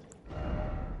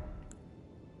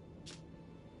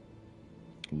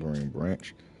 Luring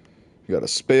branch. You got a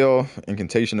spell,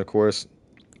 incantation, of course.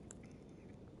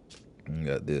 And you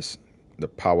got this. The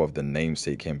power of the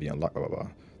namesake can be unlocked. Blah, blah,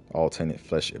 blah. All tainted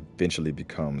flesh eventually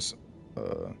becomes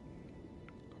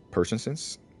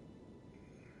Putrescence.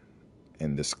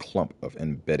 And this clump of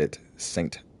embedded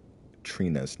Saint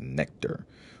Trina's nectar,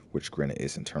 which granted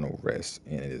its eternal rest.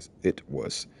 And it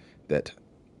was that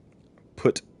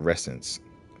Putrescence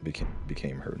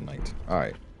became her knight.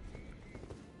 Alright.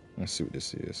 Let's see what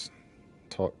this is.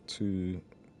 Talk to...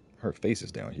 Her face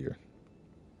is down here.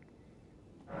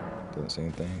 Doesn't say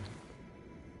anything.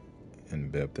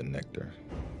 Embeb the nectar.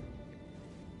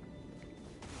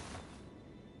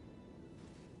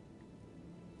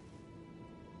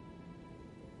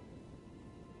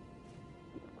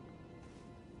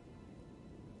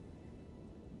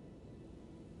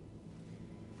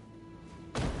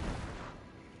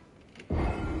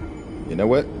 You know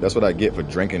what? That's what I get for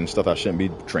drinking stuff I shouldn't be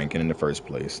drinking in the first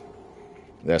place.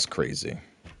 That's crazy.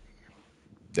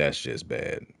 That's just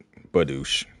bad.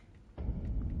 Badoosh.